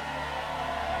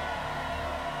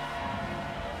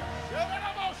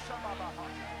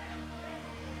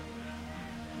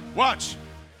 Watch.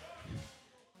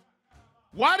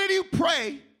 Why did you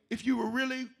pray if you were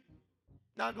really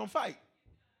not going to fight?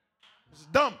 It's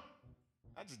dumb.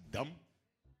 That's just dumb.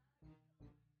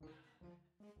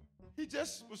 He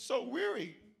just was so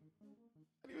weary.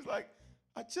 And he was like,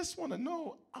 I just want to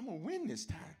know I'm going to win this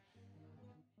time.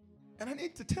 And I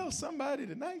need to tell somebody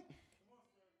tonight,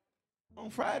 on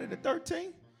Friday the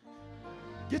 13th,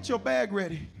 get your bag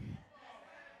ready.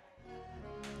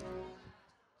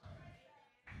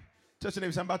 Touch your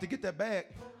neighbor, I'm about to get that bag.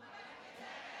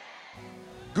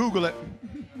 Google it.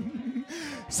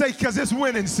 Say, because it's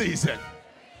winning season.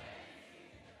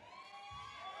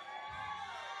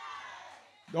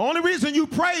 The only reason you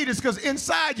prayed is because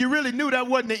inside you really knew that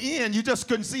wasn't the end. You just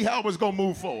couldn't see how it was going to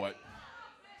move forward.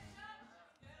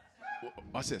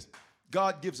 Watch this.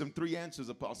 God gives him 3 answers,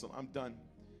 Apostle. I'm done.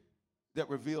 That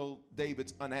reveal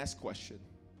David's unasked question.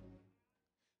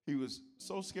 He was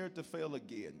so scared to fail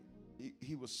again.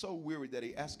 He was so weary that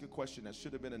he asked a question that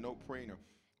should have been a no-brainer.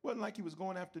 It wasn't like he was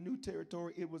going after new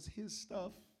territory. It was his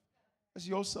stuff. That's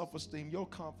your self-esteem, your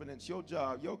confidence, your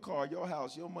job, your car, your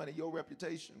house, your money, your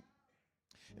reputation.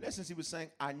 In essence, he was saying,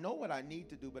 I know what I need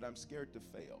to do, but I'm scared to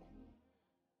fail.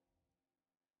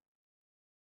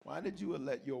 Why did you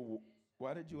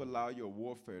allow your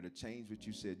warfare to change what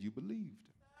you said you believed?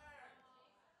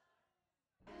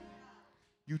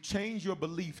 You change your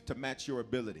belief to match your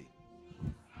ability.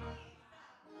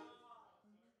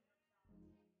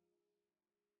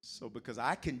 So because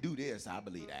I can do this, I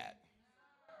believe that.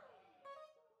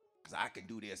 Because I can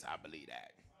do this, I believe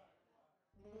that.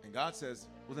 And God says,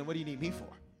 well, then what do you need me for?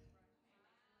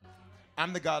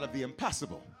 I'm the God of the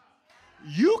impossible.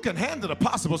 You can handle the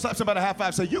possible. Slap somebody a high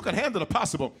five. Say, you can handle the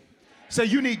possible. Say,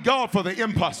 you need God for the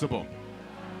impossible.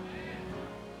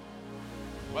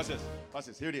 Watch this. Watch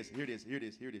this. Here it is. Here it is. Here it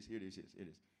is. Here it is. Here it is. Here it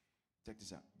is. Check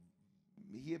this out.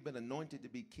 He had been anointed to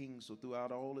be king, so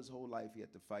throughout all his whole life, he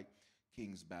had to fight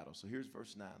king's battle. So here's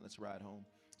verse 9. Let's ride home.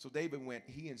 So David went,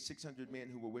 he and 600 men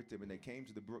who were with him, and they came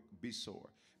to the brook Besor.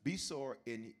 Besor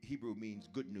in Hebrew means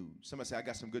good news. Somebody say, I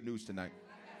got some good news tonight.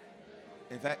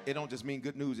 In fact, it don't just mean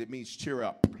good news, it means cheer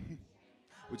up.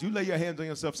 Would you lay your hands on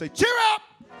yourself, say, cheer up!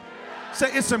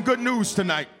 Say, it's some good news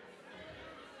tonight.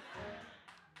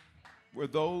 Where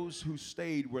those who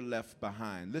stayed were left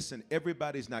behind. Listen,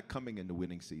 everybody's not coming in the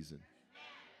winning season.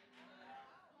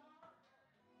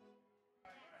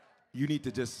 You need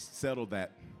to just settle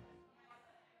that.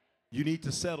 You need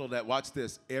to settle that. Watch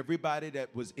this. Everybody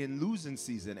that was in losing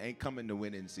season ain't coming to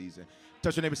winning season.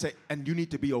 Touch your neighbor and say, and you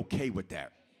need to be okay with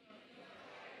that.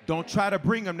 Don't try to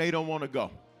bring them, they don't want to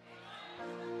go.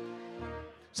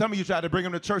 Some of you tried to bring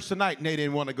them to church tonight and they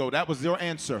didn't want to go. That was your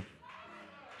answer.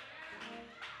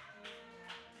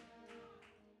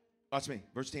 Watch me,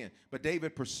 verse 10. But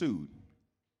David pursued,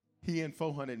 he and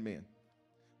 400 men.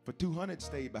 For 200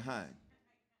 stayed behind.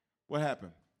 What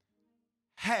happened?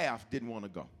 Half didn't want to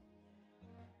go.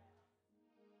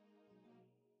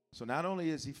 So not only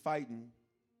is he fighting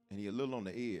and he's a little on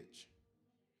the edge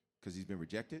because he's been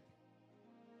rejected,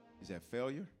 he's had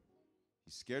failure,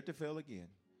 he's scared to fail again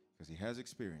because he has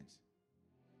experience.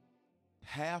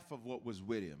 Half of what was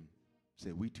with him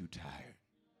said, we too tired.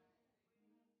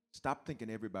 Stop thinking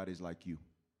everybody's like you.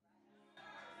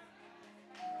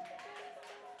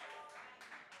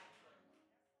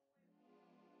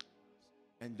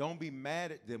 And don't be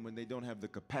mad at them when they don't have the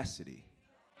capacity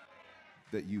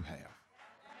that you have.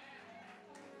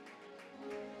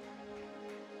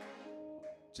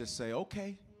 Just say,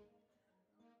 okay,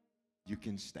 you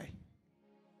can stay.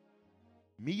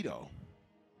 Me though,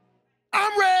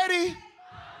 I'm ready.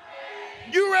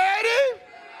 You ready?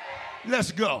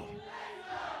 Let's go.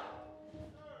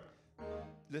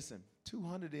 Listen,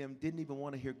 200 of them didn't even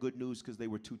want to hear good news because they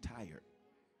were too tired.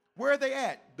 Where are they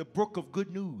at? The brook of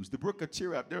good news, the brook of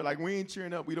cheer up. They're like, we ain't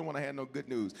cheering up. We don't want to have no good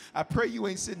news. I pray you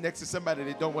ain't sitting next to somebody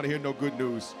that don't want to hear no good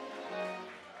news.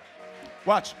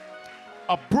 Watch.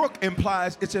 A brook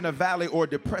implies it's in a valley or a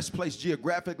depressed place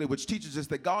geographically, which teaches us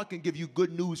that God can give you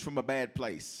good news from a bad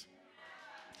place.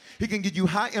 He can give you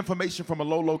high information from a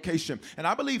low location. And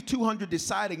I believe 200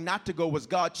 deciding not to go was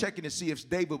God checking to see if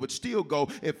David would still go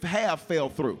if half fell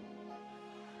through.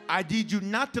 I need you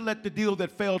not to let the deal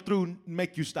that fell through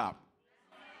make you stop.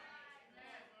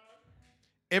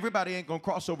 Everybody ain't going to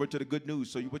cross over to the good news.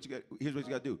 So here's what you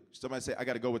got to do. Somebody say, I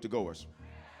got to go with the goers.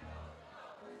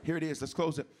 Here it is. Let's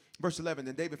close it. Verse 11,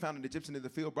 then David found an Egyptian in the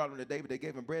field, brought him to David. They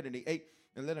gave him bread and he ate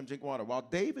and let him drink water. While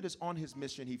David is on his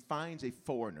mission, he finds a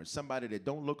foreigner, somebody that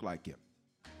don't look like him.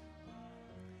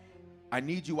 I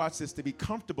need you, watch this, to be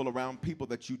comfortable around people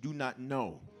that you do not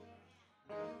know.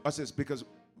 Watch this, because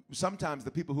sometimes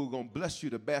the people who are going to bless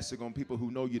you the best are going to be people who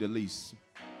know you the least.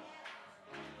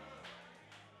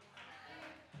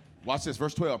 Watch this,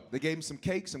 verse 12. They gave him some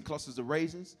cake, some clusters of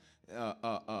raisins.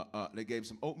 They gave him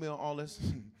some oatmeal, all this.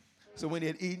 So when he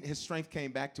had eaten, his strength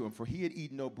came back to him, for he had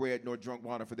eaten no bread nor drunk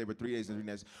water, for they were 3 days and 3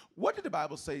 nights. What did the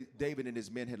Bible say David and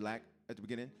his men had lacked at the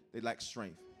beginning? They lacked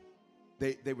strength.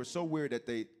 They were so weary that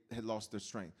they had lost their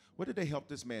strength. What did they help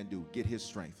this man do? Get his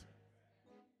strength.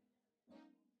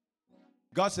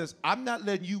 God says, I'm not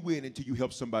letting you win until you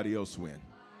help somebody else win.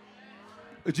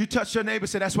 Would you touch your neighbor and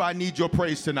say, that's why I need your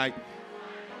praise tonight?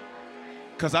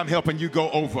 Because I'm helping you go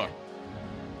over.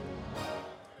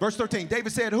 Verse 13,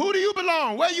 David said, who do you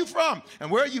belong? Where are you from?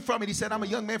 And where are you from? And he said, I'm a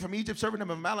young man from Egypt, servant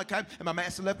of Amalekite, and my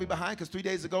master left me behind because 3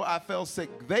 days ago I fell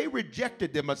sick. They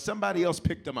rejected them, but somebody else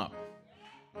picked them up.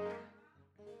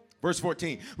 Verse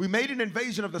 14, we made an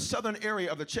invasion of the southern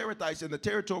area of the Cherethites and the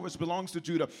territory which belongs to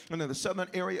Judah, and in the southern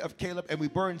area of Caleb, and we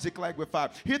burned Ziklag with fire.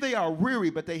 Here they are weary,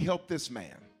 but they helped this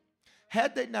man.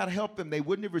 Had they not helped them, they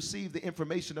wouldn't have received the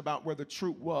information about where the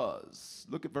troop was.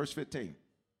 Look at verse 15.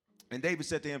 And David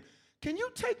said to him, can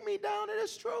you take me down to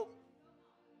this troop?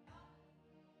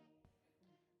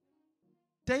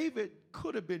 David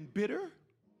could have been bitter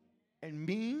and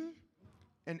mean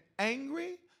and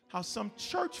angry, how some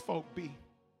church folk be.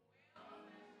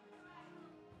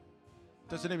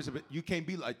 Does the neighbor say, you can't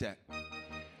be like that?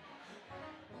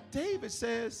 David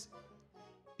says,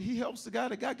 he helps the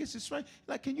guy gets his strength.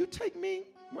 Like, can you take me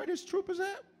where this troop is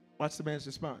at? Watch the man's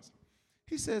response.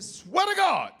 He says, swear to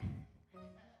God,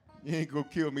 you ain't gonna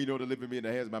kill me nor deliver me in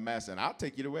the hands of my master, and I'll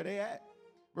take you to where they at.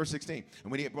 Verse 16,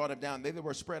 and when he had brought him down, they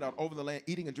were spread out over the land,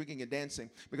 eating and drinking and dancing,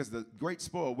 because of the great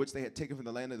spoil which they had taken from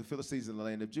the land of the Philistines and the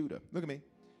land of Judah. Look at me.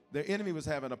 Their enemy was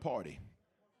having a party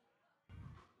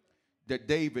that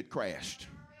David crashed.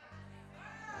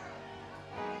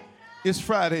 It's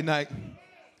Friday night,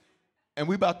 and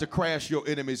we about to crash your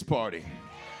enemy's party.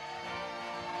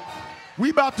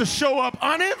 We about to show up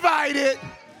uninvited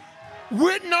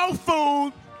with no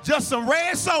food, just some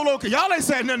red Solo. Y'all ain't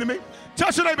saying nothing to me.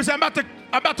 Touch your neighbor and say, I'm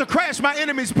about to crash my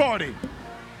enemy's party.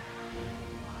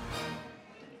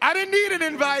 I didn't need an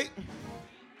invite.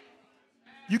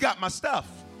 You got my stuff.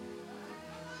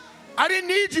 I didn't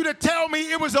need you to tell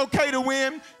me it was okay to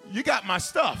win. You got my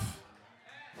stuff.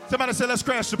 Somebody said, let's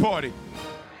crash the party.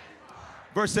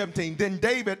 Verse 17, then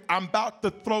David, I'm about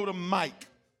to throw the mic.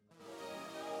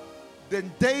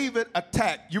 Then David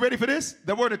attacked. You ready for this?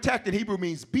 The word attacked in Hebrew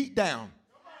means beat down,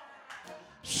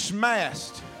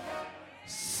 smashed,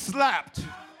 slapped,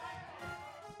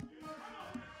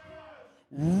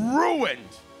 ruined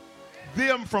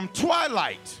them from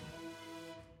twilight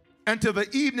until the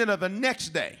evening of the next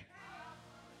day.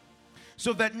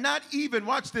 So that not even,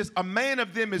 watch this, a man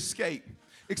of them escaped,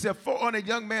 except 400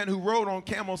 young men who rode on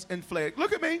camels and fled.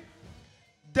 Look at me.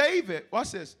 David,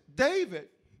 watch this. David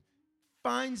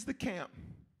finds the camp,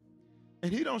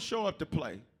 and he don't show up to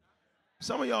play.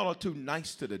 Some of y'all are too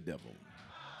nice to the devil.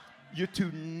 You're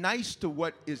too nice to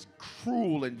what is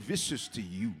cruel and vicious to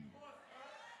you.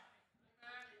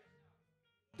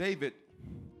 David,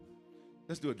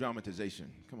 let's do a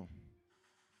dramatization. Come on.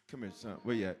 Come here, son.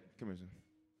 Where you at? Come here, son.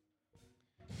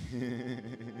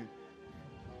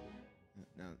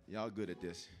 Now, y'all good at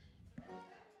this.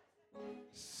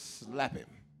 Slap him.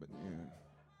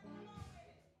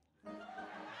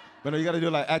 But no, you got to do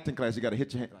it like acting class. You got to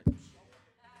hit your hand like,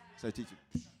 say, teacher.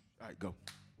 All right, go.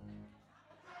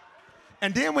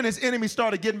 And then when his enemy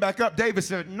started getting back up, David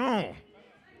said, no.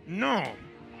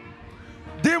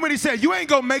 Then when he said, you ain't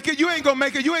going to make it,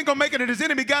 and his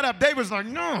enemy got up, David was like,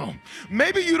 no.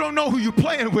 Maybe you don't know who you're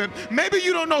playing with. Maybe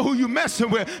you don't know who you're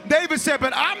messing with. David said,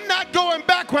 but I'm not going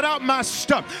back without my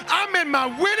stuff. I'm in my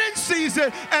winning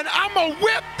season, and I'm going to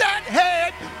whip that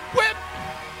head. Whip.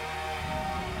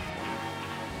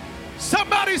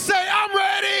 Somebody say, I'm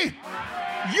ready.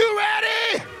 You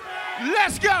ready?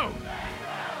 Let's go.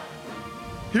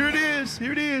 Here it is.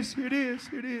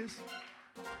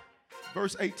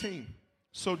 Verse 18.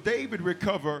 So David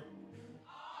recovered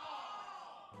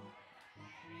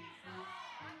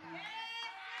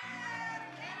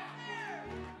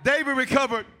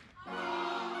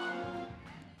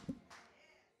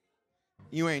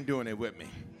You ain't doing it with me.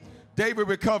 David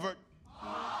recovered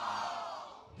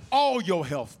all your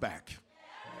health back,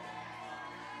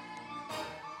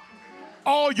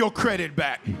 all your credit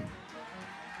back,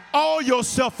 all your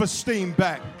self-esteem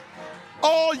back,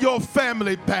 all your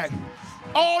family back,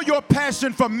 all your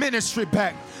passion for ministry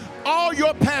back, all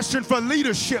your passion for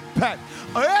leadership back.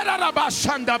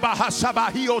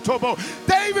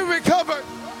 David recovered.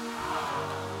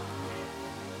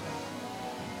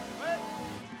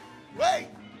 Wait.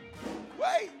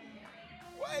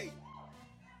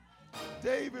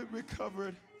 David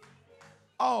recovered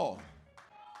all.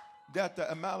 that the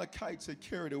Amalekites had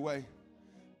carried away.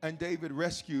 And David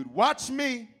rescued, watch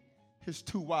me, his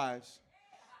 2 wives.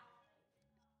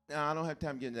 Now, I don't have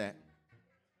time to get into that.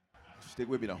 Stick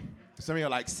with me, though. Some of you are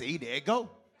like, see, there it go.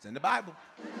 It's in the Bible.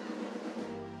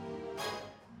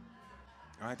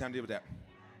 I don't have time to deal with that.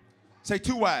 Say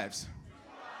 2 wives.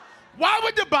 Why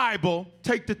would the Bible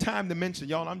take the time to mention,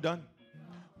 y'all, I'm done.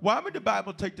 Why would the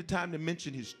Bible take the time to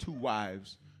mention his 2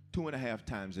 wives 2.5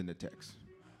 times in the text?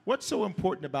 What's so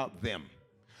important about them?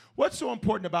 What's so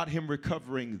important about him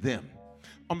recovering them?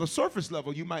 On the surface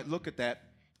level, you might look at that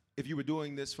if you were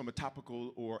doing this from a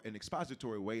topical or an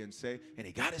expository way and say, and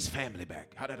he got his family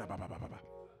back.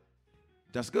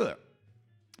 That's good.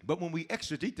 But when we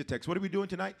exegete the text, what are we doing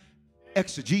tonight?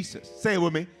 Exegesis. Say it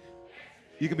with me.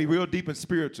 You can be real deep and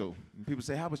spiritual. And people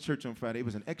say, how was church on Friday? It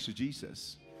was an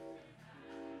exegesis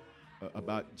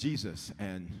about Jesus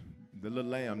and the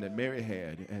little lamb that Mary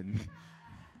had. And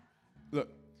look,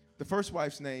 the first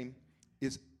wife's name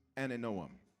is Ananoam.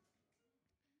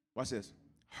 Watch this.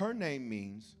 Her name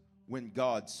means when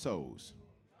God sows.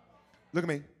 Look at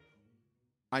me.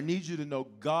 I need you to know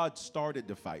God started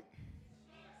the fight.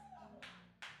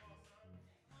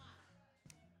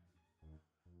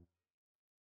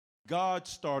 God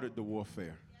started the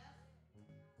warfare.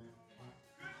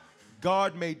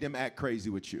 God made them act crazy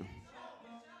with you.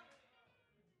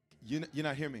 You're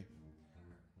not hearing me?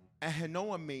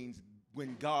 Ahinoam means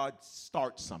when God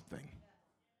starts something.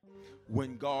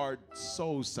 When God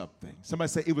sows something. Somebody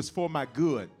say, it was for my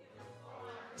good.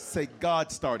 Say, God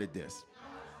started this.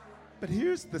 But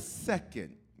here's the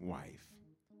second wife.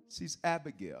 She's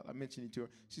Abigail. I mentioned it to her.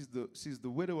 She's the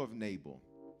widow of Nabal.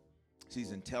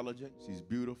 She's intelligent. She's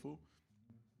beautiful.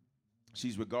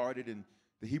 She's regarded in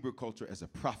the Hebrew culture as a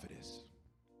prophetess.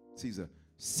 She's a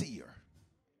seer.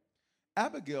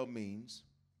 Abigail means,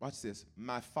 watch this,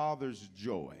 my father's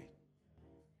joy.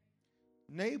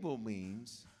 Nabal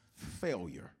means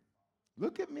failure.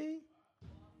 Look at me.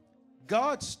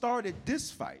 God started this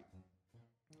fight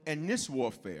and this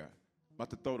warfare. About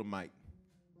to throw the mic.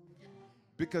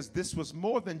 Because this was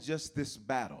more than just this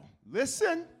battle.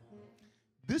 Listen.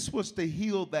 This was to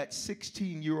heal that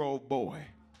 16-year-old boy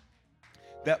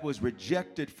that was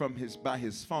rejected by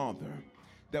his father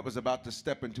that was about to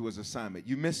step into his assignment.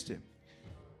 You missed him.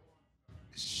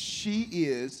 She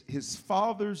is his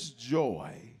father's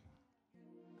joy.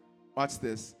 Watch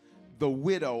this. The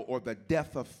widow or the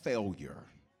death of failure.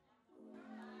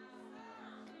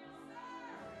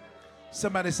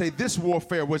 Somebody say, this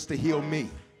warfare was to heal me.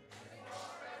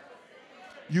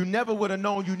 You never would have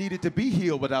known you needed to be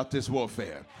healed without this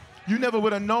warfare. You never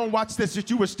would have known, watch this, that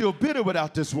you were still bitter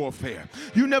without this warfare.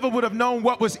 You never would have known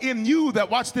what was in you that,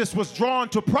 watch this, was drawn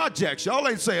to projects. Y'all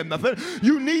ain't saying nothing.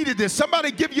 You needed this.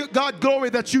 Somebody give you God glory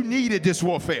that you needed this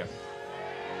warfare.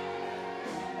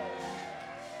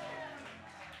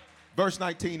 Verse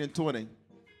 19 and 20,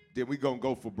 then we're going to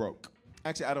go for broke.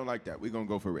 Actually, I don't like that. We're going to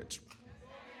go for rich.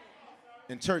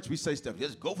 In church, we say stuff,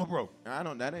 just go for broke.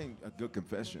 That ain't a good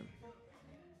confession.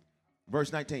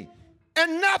 Verse 19,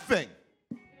 and nothing,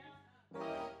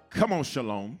 come on,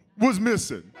 Shalom, was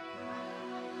missing.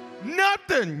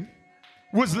 Nothing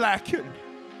was lacking.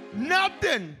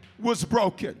 Nothing was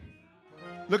broken.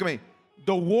 Look at me.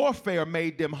 The warfare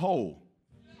made them whole.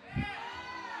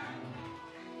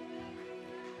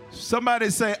 Somebody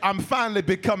say, I'm finally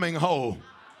becoming whole.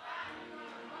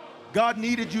 God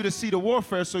needed you to see the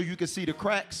warfare so you could see the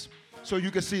cracks, so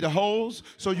you could see the holes,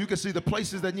 so you could see the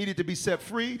places that needed to be set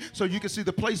free, so you could see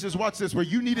the places, watch this, where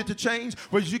you needed to change,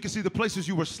 where you could see the places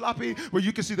you were sloppy, where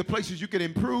you could see the places you could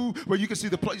improve, where you could see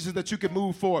the places that you could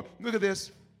move forward. Look at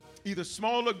this. Either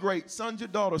small or great, sons or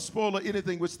daughters, spoil or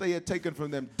anything which they had taken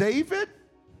from them. David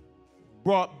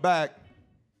brought back.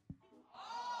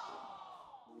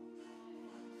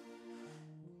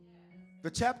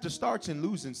 The chapter starts in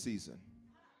losing season.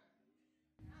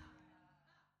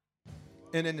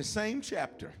 And in the same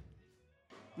chapter,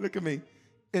 look at me,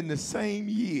 in the same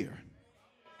year.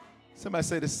 Somebody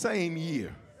say the same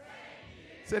year.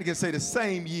 Say it again, say the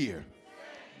same year.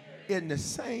 In the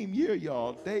same year,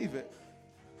 y'all, David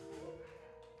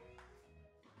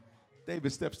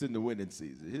steps in the winning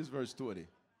season. Here's verse 20.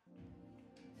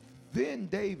 Then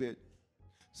David,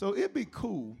 so it'd be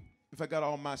cool if I got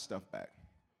all my stuff back.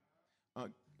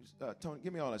 Tony,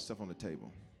 give me all that stuff on the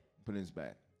table. Put it in his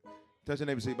bag. Touch your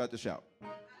neighbor, say, about to shout.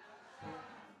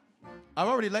 I've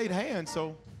already laid hands,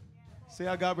 so see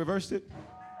how God reversed it?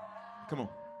 Come on.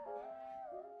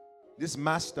 This is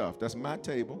my stuff. That's my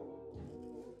table.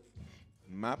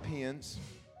 My pens.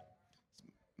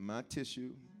 My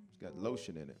tissue. It's got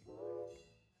lotion in it.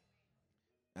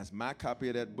 That's my copy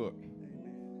of that book.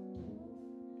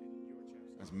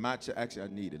 That's my check. Actually, I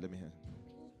need it. Let me have it.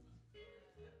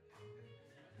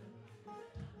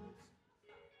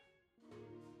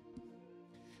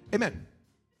 Amen.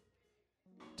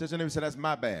 Touch your neighbor and say, that's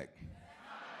my bag.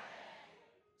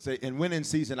 Say, in winning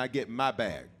season, I get my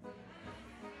bag.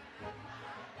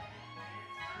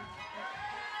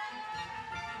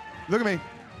 Look at me.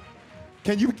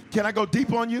 Can I go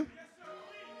deep on you?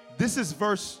 This is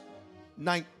verse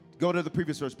 9. Go to the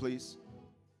previous verse, please.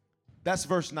 That's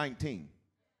verse 19.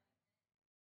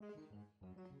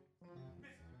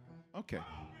 Okay.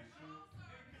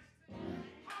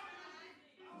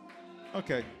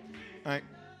 Okay. All right.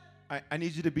 I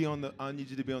need you to be on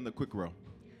the quick row.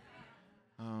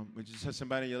 Would you touch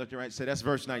somebody on your left and right? Say that's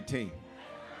verse 19.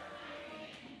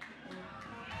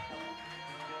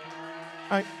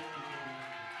 All right.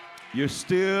 You're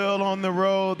still on the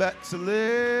road. That's a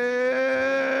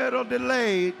little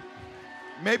delayed.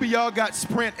 Maybe y'all got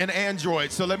Sprint and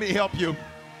Android, so let me help you.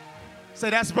 Say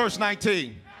that's verse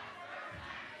 19.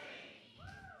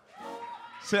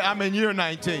 Say I'm in year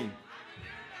 19.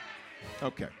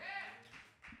 Okay.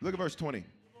 Look at verse 20.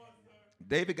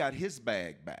 David got his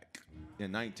bag back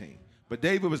in 19. But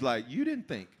David was like, you didn't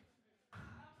think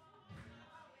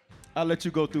I'll let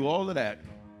you go through all of that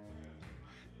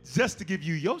just to give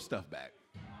you your stuff back.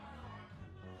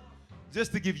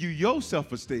 Just to give you your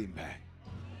self-esteem back.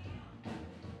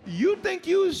 You think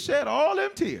you shed all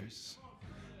them tears,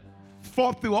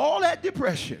 fought through all that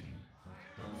depression,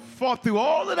 fought through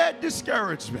all of that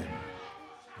discouragement,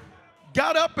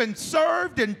 got up and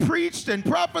served and preached and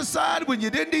prophesied when you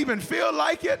didn't even feel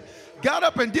like it, got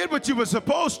up and did what you were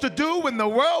supposed to do when the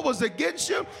world was against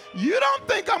you. You don't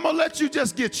think I'm going to let you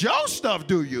just get your stuff,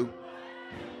 do you?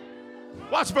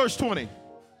 Watch verse 20.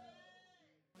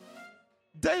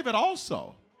 David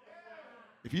also,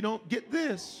 if you don't get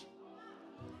this,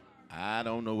 I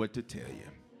don't know what to tell you.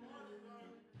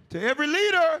 To every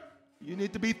leader, you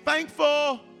need to be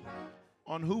thankful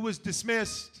on who was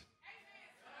dismissed.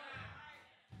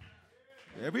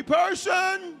 Every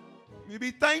person, you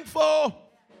be thankful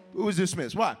who was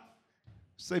dismissed. Why?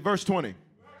 Say verse 20.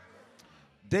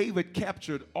 David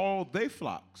captured all their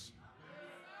flocks,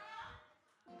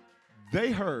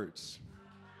 their herds,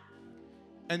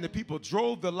 and the people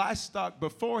drove the livestock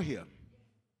before him.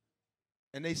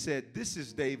 And they said, this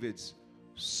is David's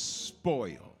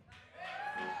spoil.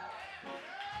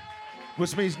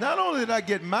 Which means not only did I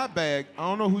get my bag, I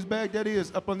don't know whose bag that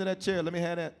is up under that chair. Let me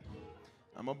have that.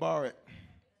 I'm going to borrow it.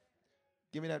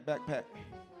 Give me that backpack.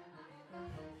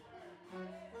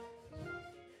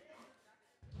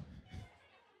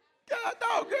 God,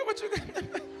 dog, girl, what you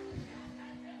got?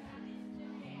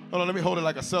 Hold on, let me hold it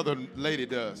like a southern lady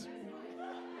does.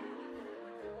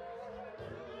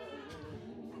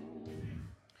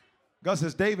 God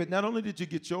says, David, not only did you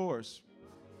get yours,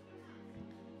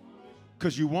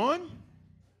 because you won,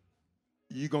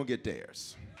 you're going to get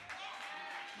theirs.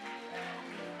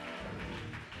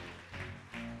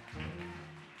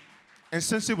 And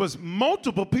since it was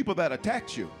multiple people that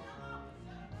attacked you,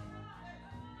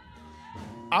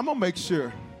 I'm going to make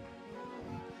sure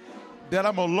that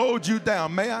I'm going to load you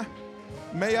down. May I?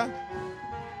 May I?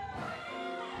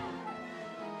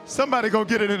 Somebody going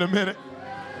to get it in a minute.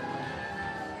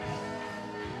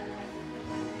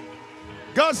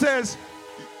 God says,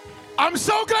 I'm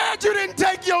so glad you didn't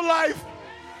take your life.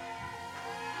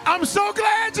 I'm so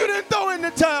glad you didn't throw in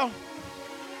the towel.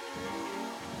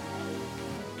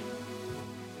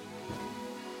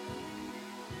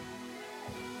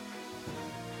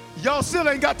 Y'all still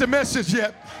ain't got the message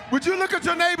yet. Would you look at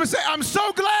your neighbor and say, I'm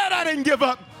so glad I didn't give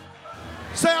up.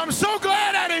 Say, I'm so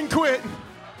glad I didn't quit.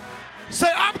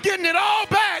 Say, I'm getting it all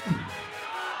back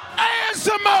and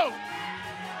some more.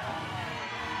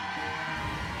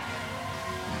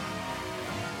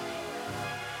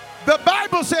 The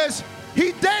Bible says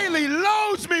he daily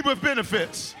loads me with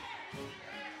benefits.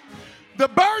 The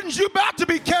burdens you about to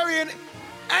be carrying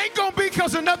ain't going to be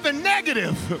because of nothing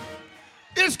negative.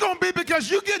 It's going to be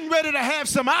because you're getting ready to have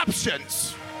some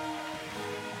options.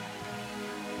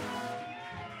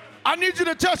 I need you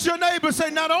to touch your neighbor and say,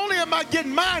 not only am I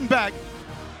getting mine back,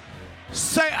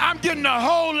 say, I'm getting a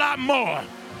whole lot more.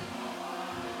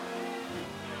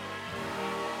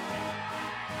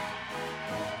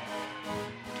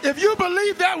 If you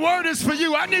believe that word is for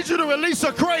you, I need you to release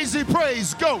a crazy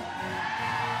praise. Go.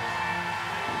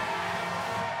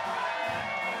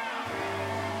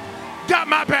 Got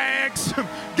my bags,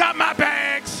 got my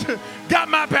bags, got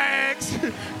my bags,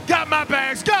 got my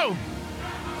bags. Go.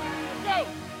 Go.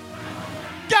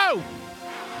 Go.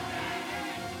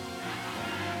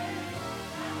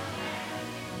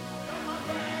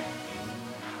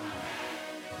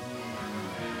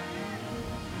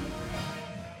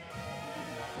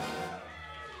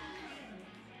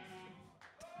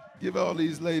 Give all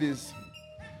these ladies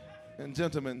and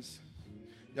gentlemen,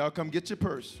 y'all come get your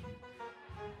purse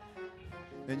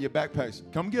and your backpacks.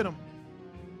 Come get them.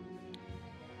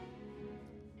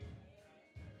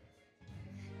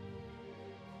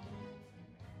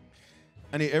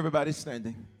 I need everybody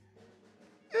standing.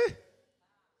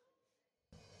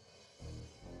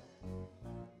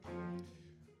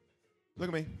 Look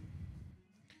at me.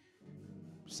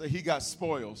 Say he got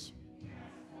spoils.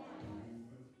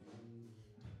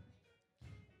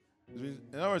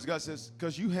 In other words, God says,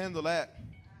 because you handle that,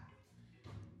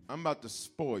 I'm about to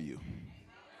spoil you.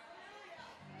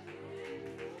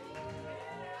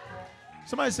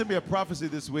 Somebody sent me a prophecy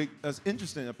this week. That's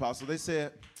interesting, Apostle. They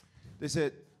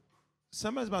said,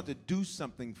 somebody's about to do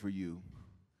something for you,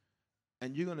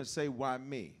 and you're going to say, why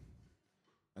me?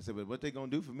 I said, well, what they're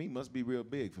going to do for me must be real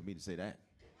big for me to say that.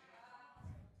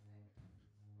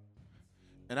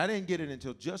 And I didn't get it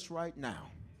until just right now,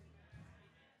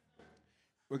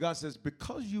 where God says,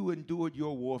 because you endured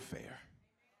your warfare,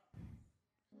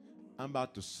 I'm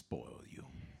about to spoil you.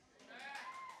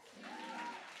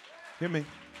 Hear me?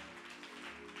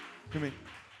 Hear me?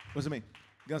 What's it mean?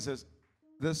 God says,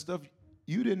 there's stuff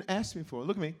you didn't ask me for.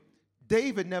 Look at me.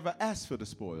 David never asked for the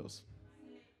spoils.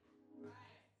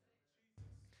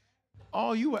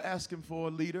 All you were asking for,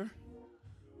 leader,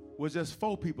 was just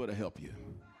 4 people to help you.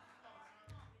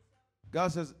 God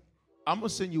says, I'm going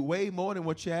to send you way more than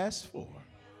what you asked for.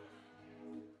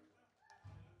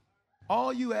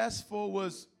 All you asked for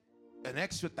was an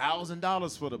extra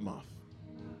 $1,000 for the month.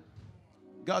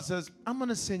 God says, I'm going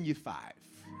to send you 5.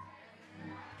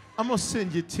 I'm going to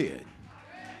send you 10.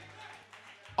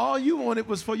 All you wanted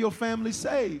was for your family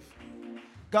saved.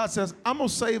 God says, I'm going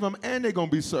to save them and they're going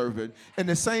to be serving in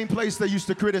the same place they used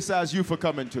to criticize you for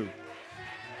coming to.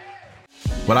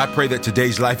 Well, I pray that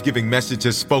today's life-giving message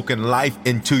has spoken life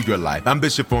into your life. I'm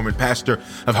Bishop Foreman, pastor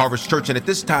of Harvest Church, and at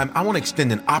this time, I want to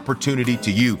extend an opportunity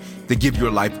to you to give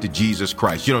your life to Jesus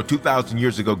Christ. You know, 2,000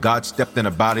 years ago, God stepped in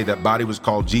a body. That body was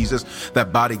called Jesus.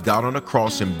 That body got on a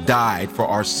cross and died for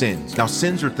our sins. Now,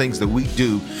 sins are things that we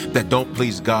do that don't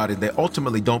please God, and they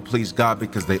ultimately don't please God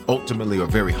because they ultimately are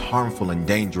very harmful and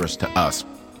dangerous to us.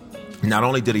 Not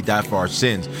only did he die for our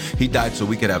sins, he died so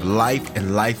we could have life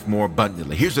and life more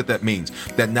abundantly. Here's what that means,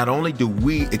 that not only do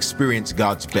we experience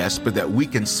God's best, but that we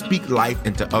can speak life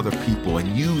into other people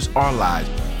and use our lives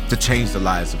to change the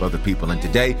lives of other people. And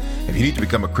today, if you need to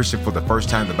become a Christian for the first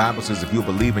time, the Bible says if you'll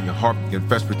believe in your heart and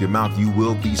confess with your mouth, you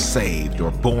will be saved or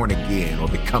born again or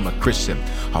become a Christian.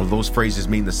 All those phrases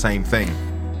mean the same thing.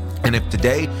 And if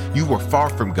today you were far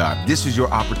from God, this is your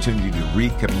opportunity to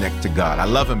reconnect to God. I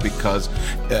love him because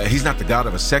he's not the God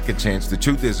of a second chance. The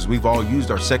truth is we've all used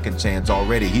our second chance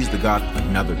already. He's the God of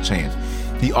another chance.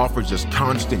 He offers us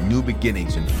constant new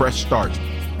beginnings and fresh starts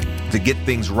to get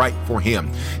things right for him.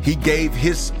 He gave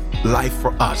his life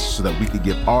for us so that we could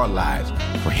give our lives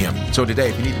for him. So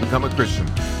today, if you need to become a Christian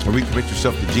or recommit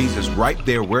yourself to Jesus right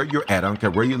there where you're at, I don't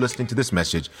care where you're listening to this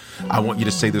message, I want you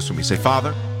to say this with me. Say,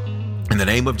 Father, in the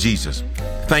name of Jesus,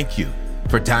 thank you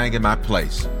for dying in my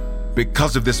place.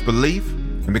 Because of this belief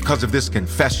and because of this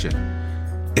confession,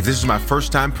 if this is my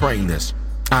first time praying this,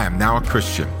 I am now a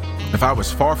Christian. If I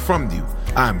was far from you,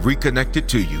 I am reconnected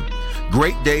to you.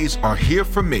 Great days are here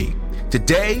for me.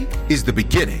 Today is the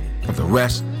beginning of the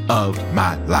rest of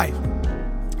my life.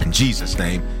 In Jesus'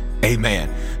 name, amen.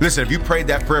 Listen, if you prayed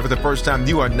that prayer for the first time,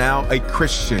 you are now a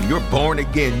Christian. You're born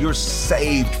again. You're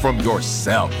saved from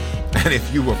yourself. And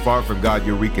if you were far from God,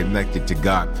 you're reconnected to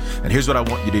God. And here's what I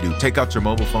want you to do. Take out your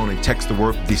mobile phone and text the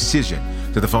word decision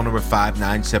to the phone number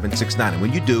 59769. And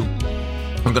when you do,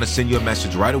 I'm going to send you a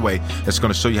message right away that's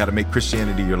going to show you how to make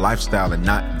Christianity your lifestyle and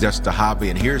not just a hobby.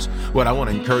 And here's what I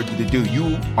want to encourage you to do.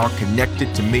 You are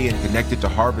connected to me and connected to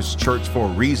Harvest Church for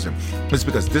a reason. It's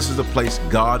because this is the place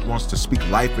God wants to speak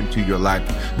life into your life.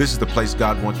 This is the place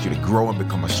God wants you to grow and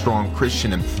become a strong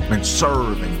Christian and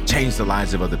serve and change the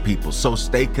lives of other people. So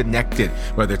stay connected,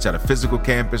 whether it's at a physical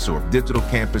campus or a digital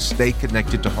campus. Stay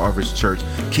connected to Harvest Church.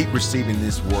 Keep receiving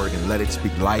this word and let it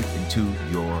speak life into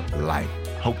your life.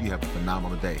 Hope you have a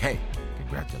phenomenal day. Hey,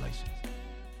 congratulations.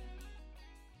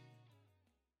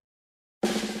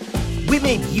 We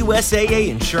made USAA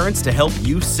insurance to help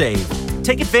you save.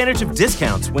 Take advantage of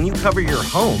discounts when you cover your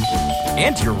home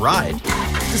and your ride.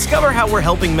 Discover how we're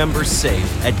helping members save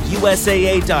at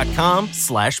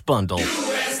USAA.com/bundle.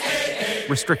 USAA.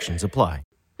 Restrictions apply.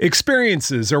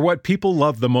 Experiences are what people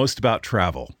love the most about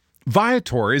travel.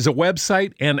 Viator is a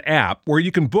website and app where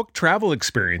you can book travel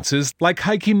experiences like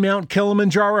hiking Mount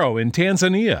Kilimanjaro in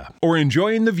Tanzania or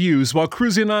enjoying the views while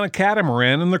cruising on a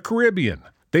catamaran in the Caribbean.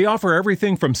 They offer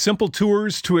everything from simple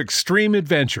tours to extreme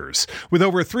adventures. With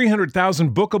over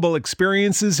 300,000 bookable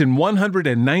experiences in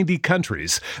 190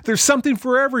 countries, there's something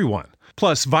for everyone.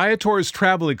 Plus, Viator's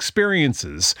travel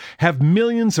experiences have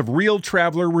millions of real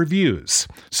traveler reviews,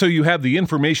 so you have the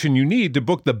information you need to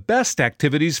book the best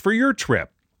activities for your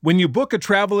trip. When you book a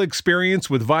travel experience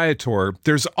with Viator,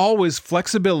 there's always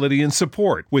flexibility and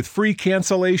support with free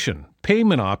cancellation,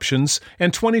 payment options,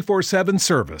 and 24/7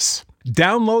 service.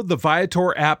 Download the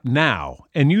Viator app now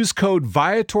and use code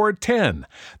Viator10.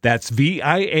 That's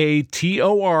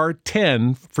Viator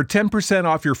 10 for 10%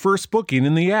 off your first booking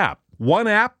in the app. One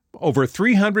app, over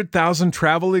 300,000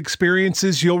 travel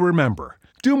experiences you'll remember.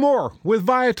 Do more with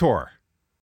Viator.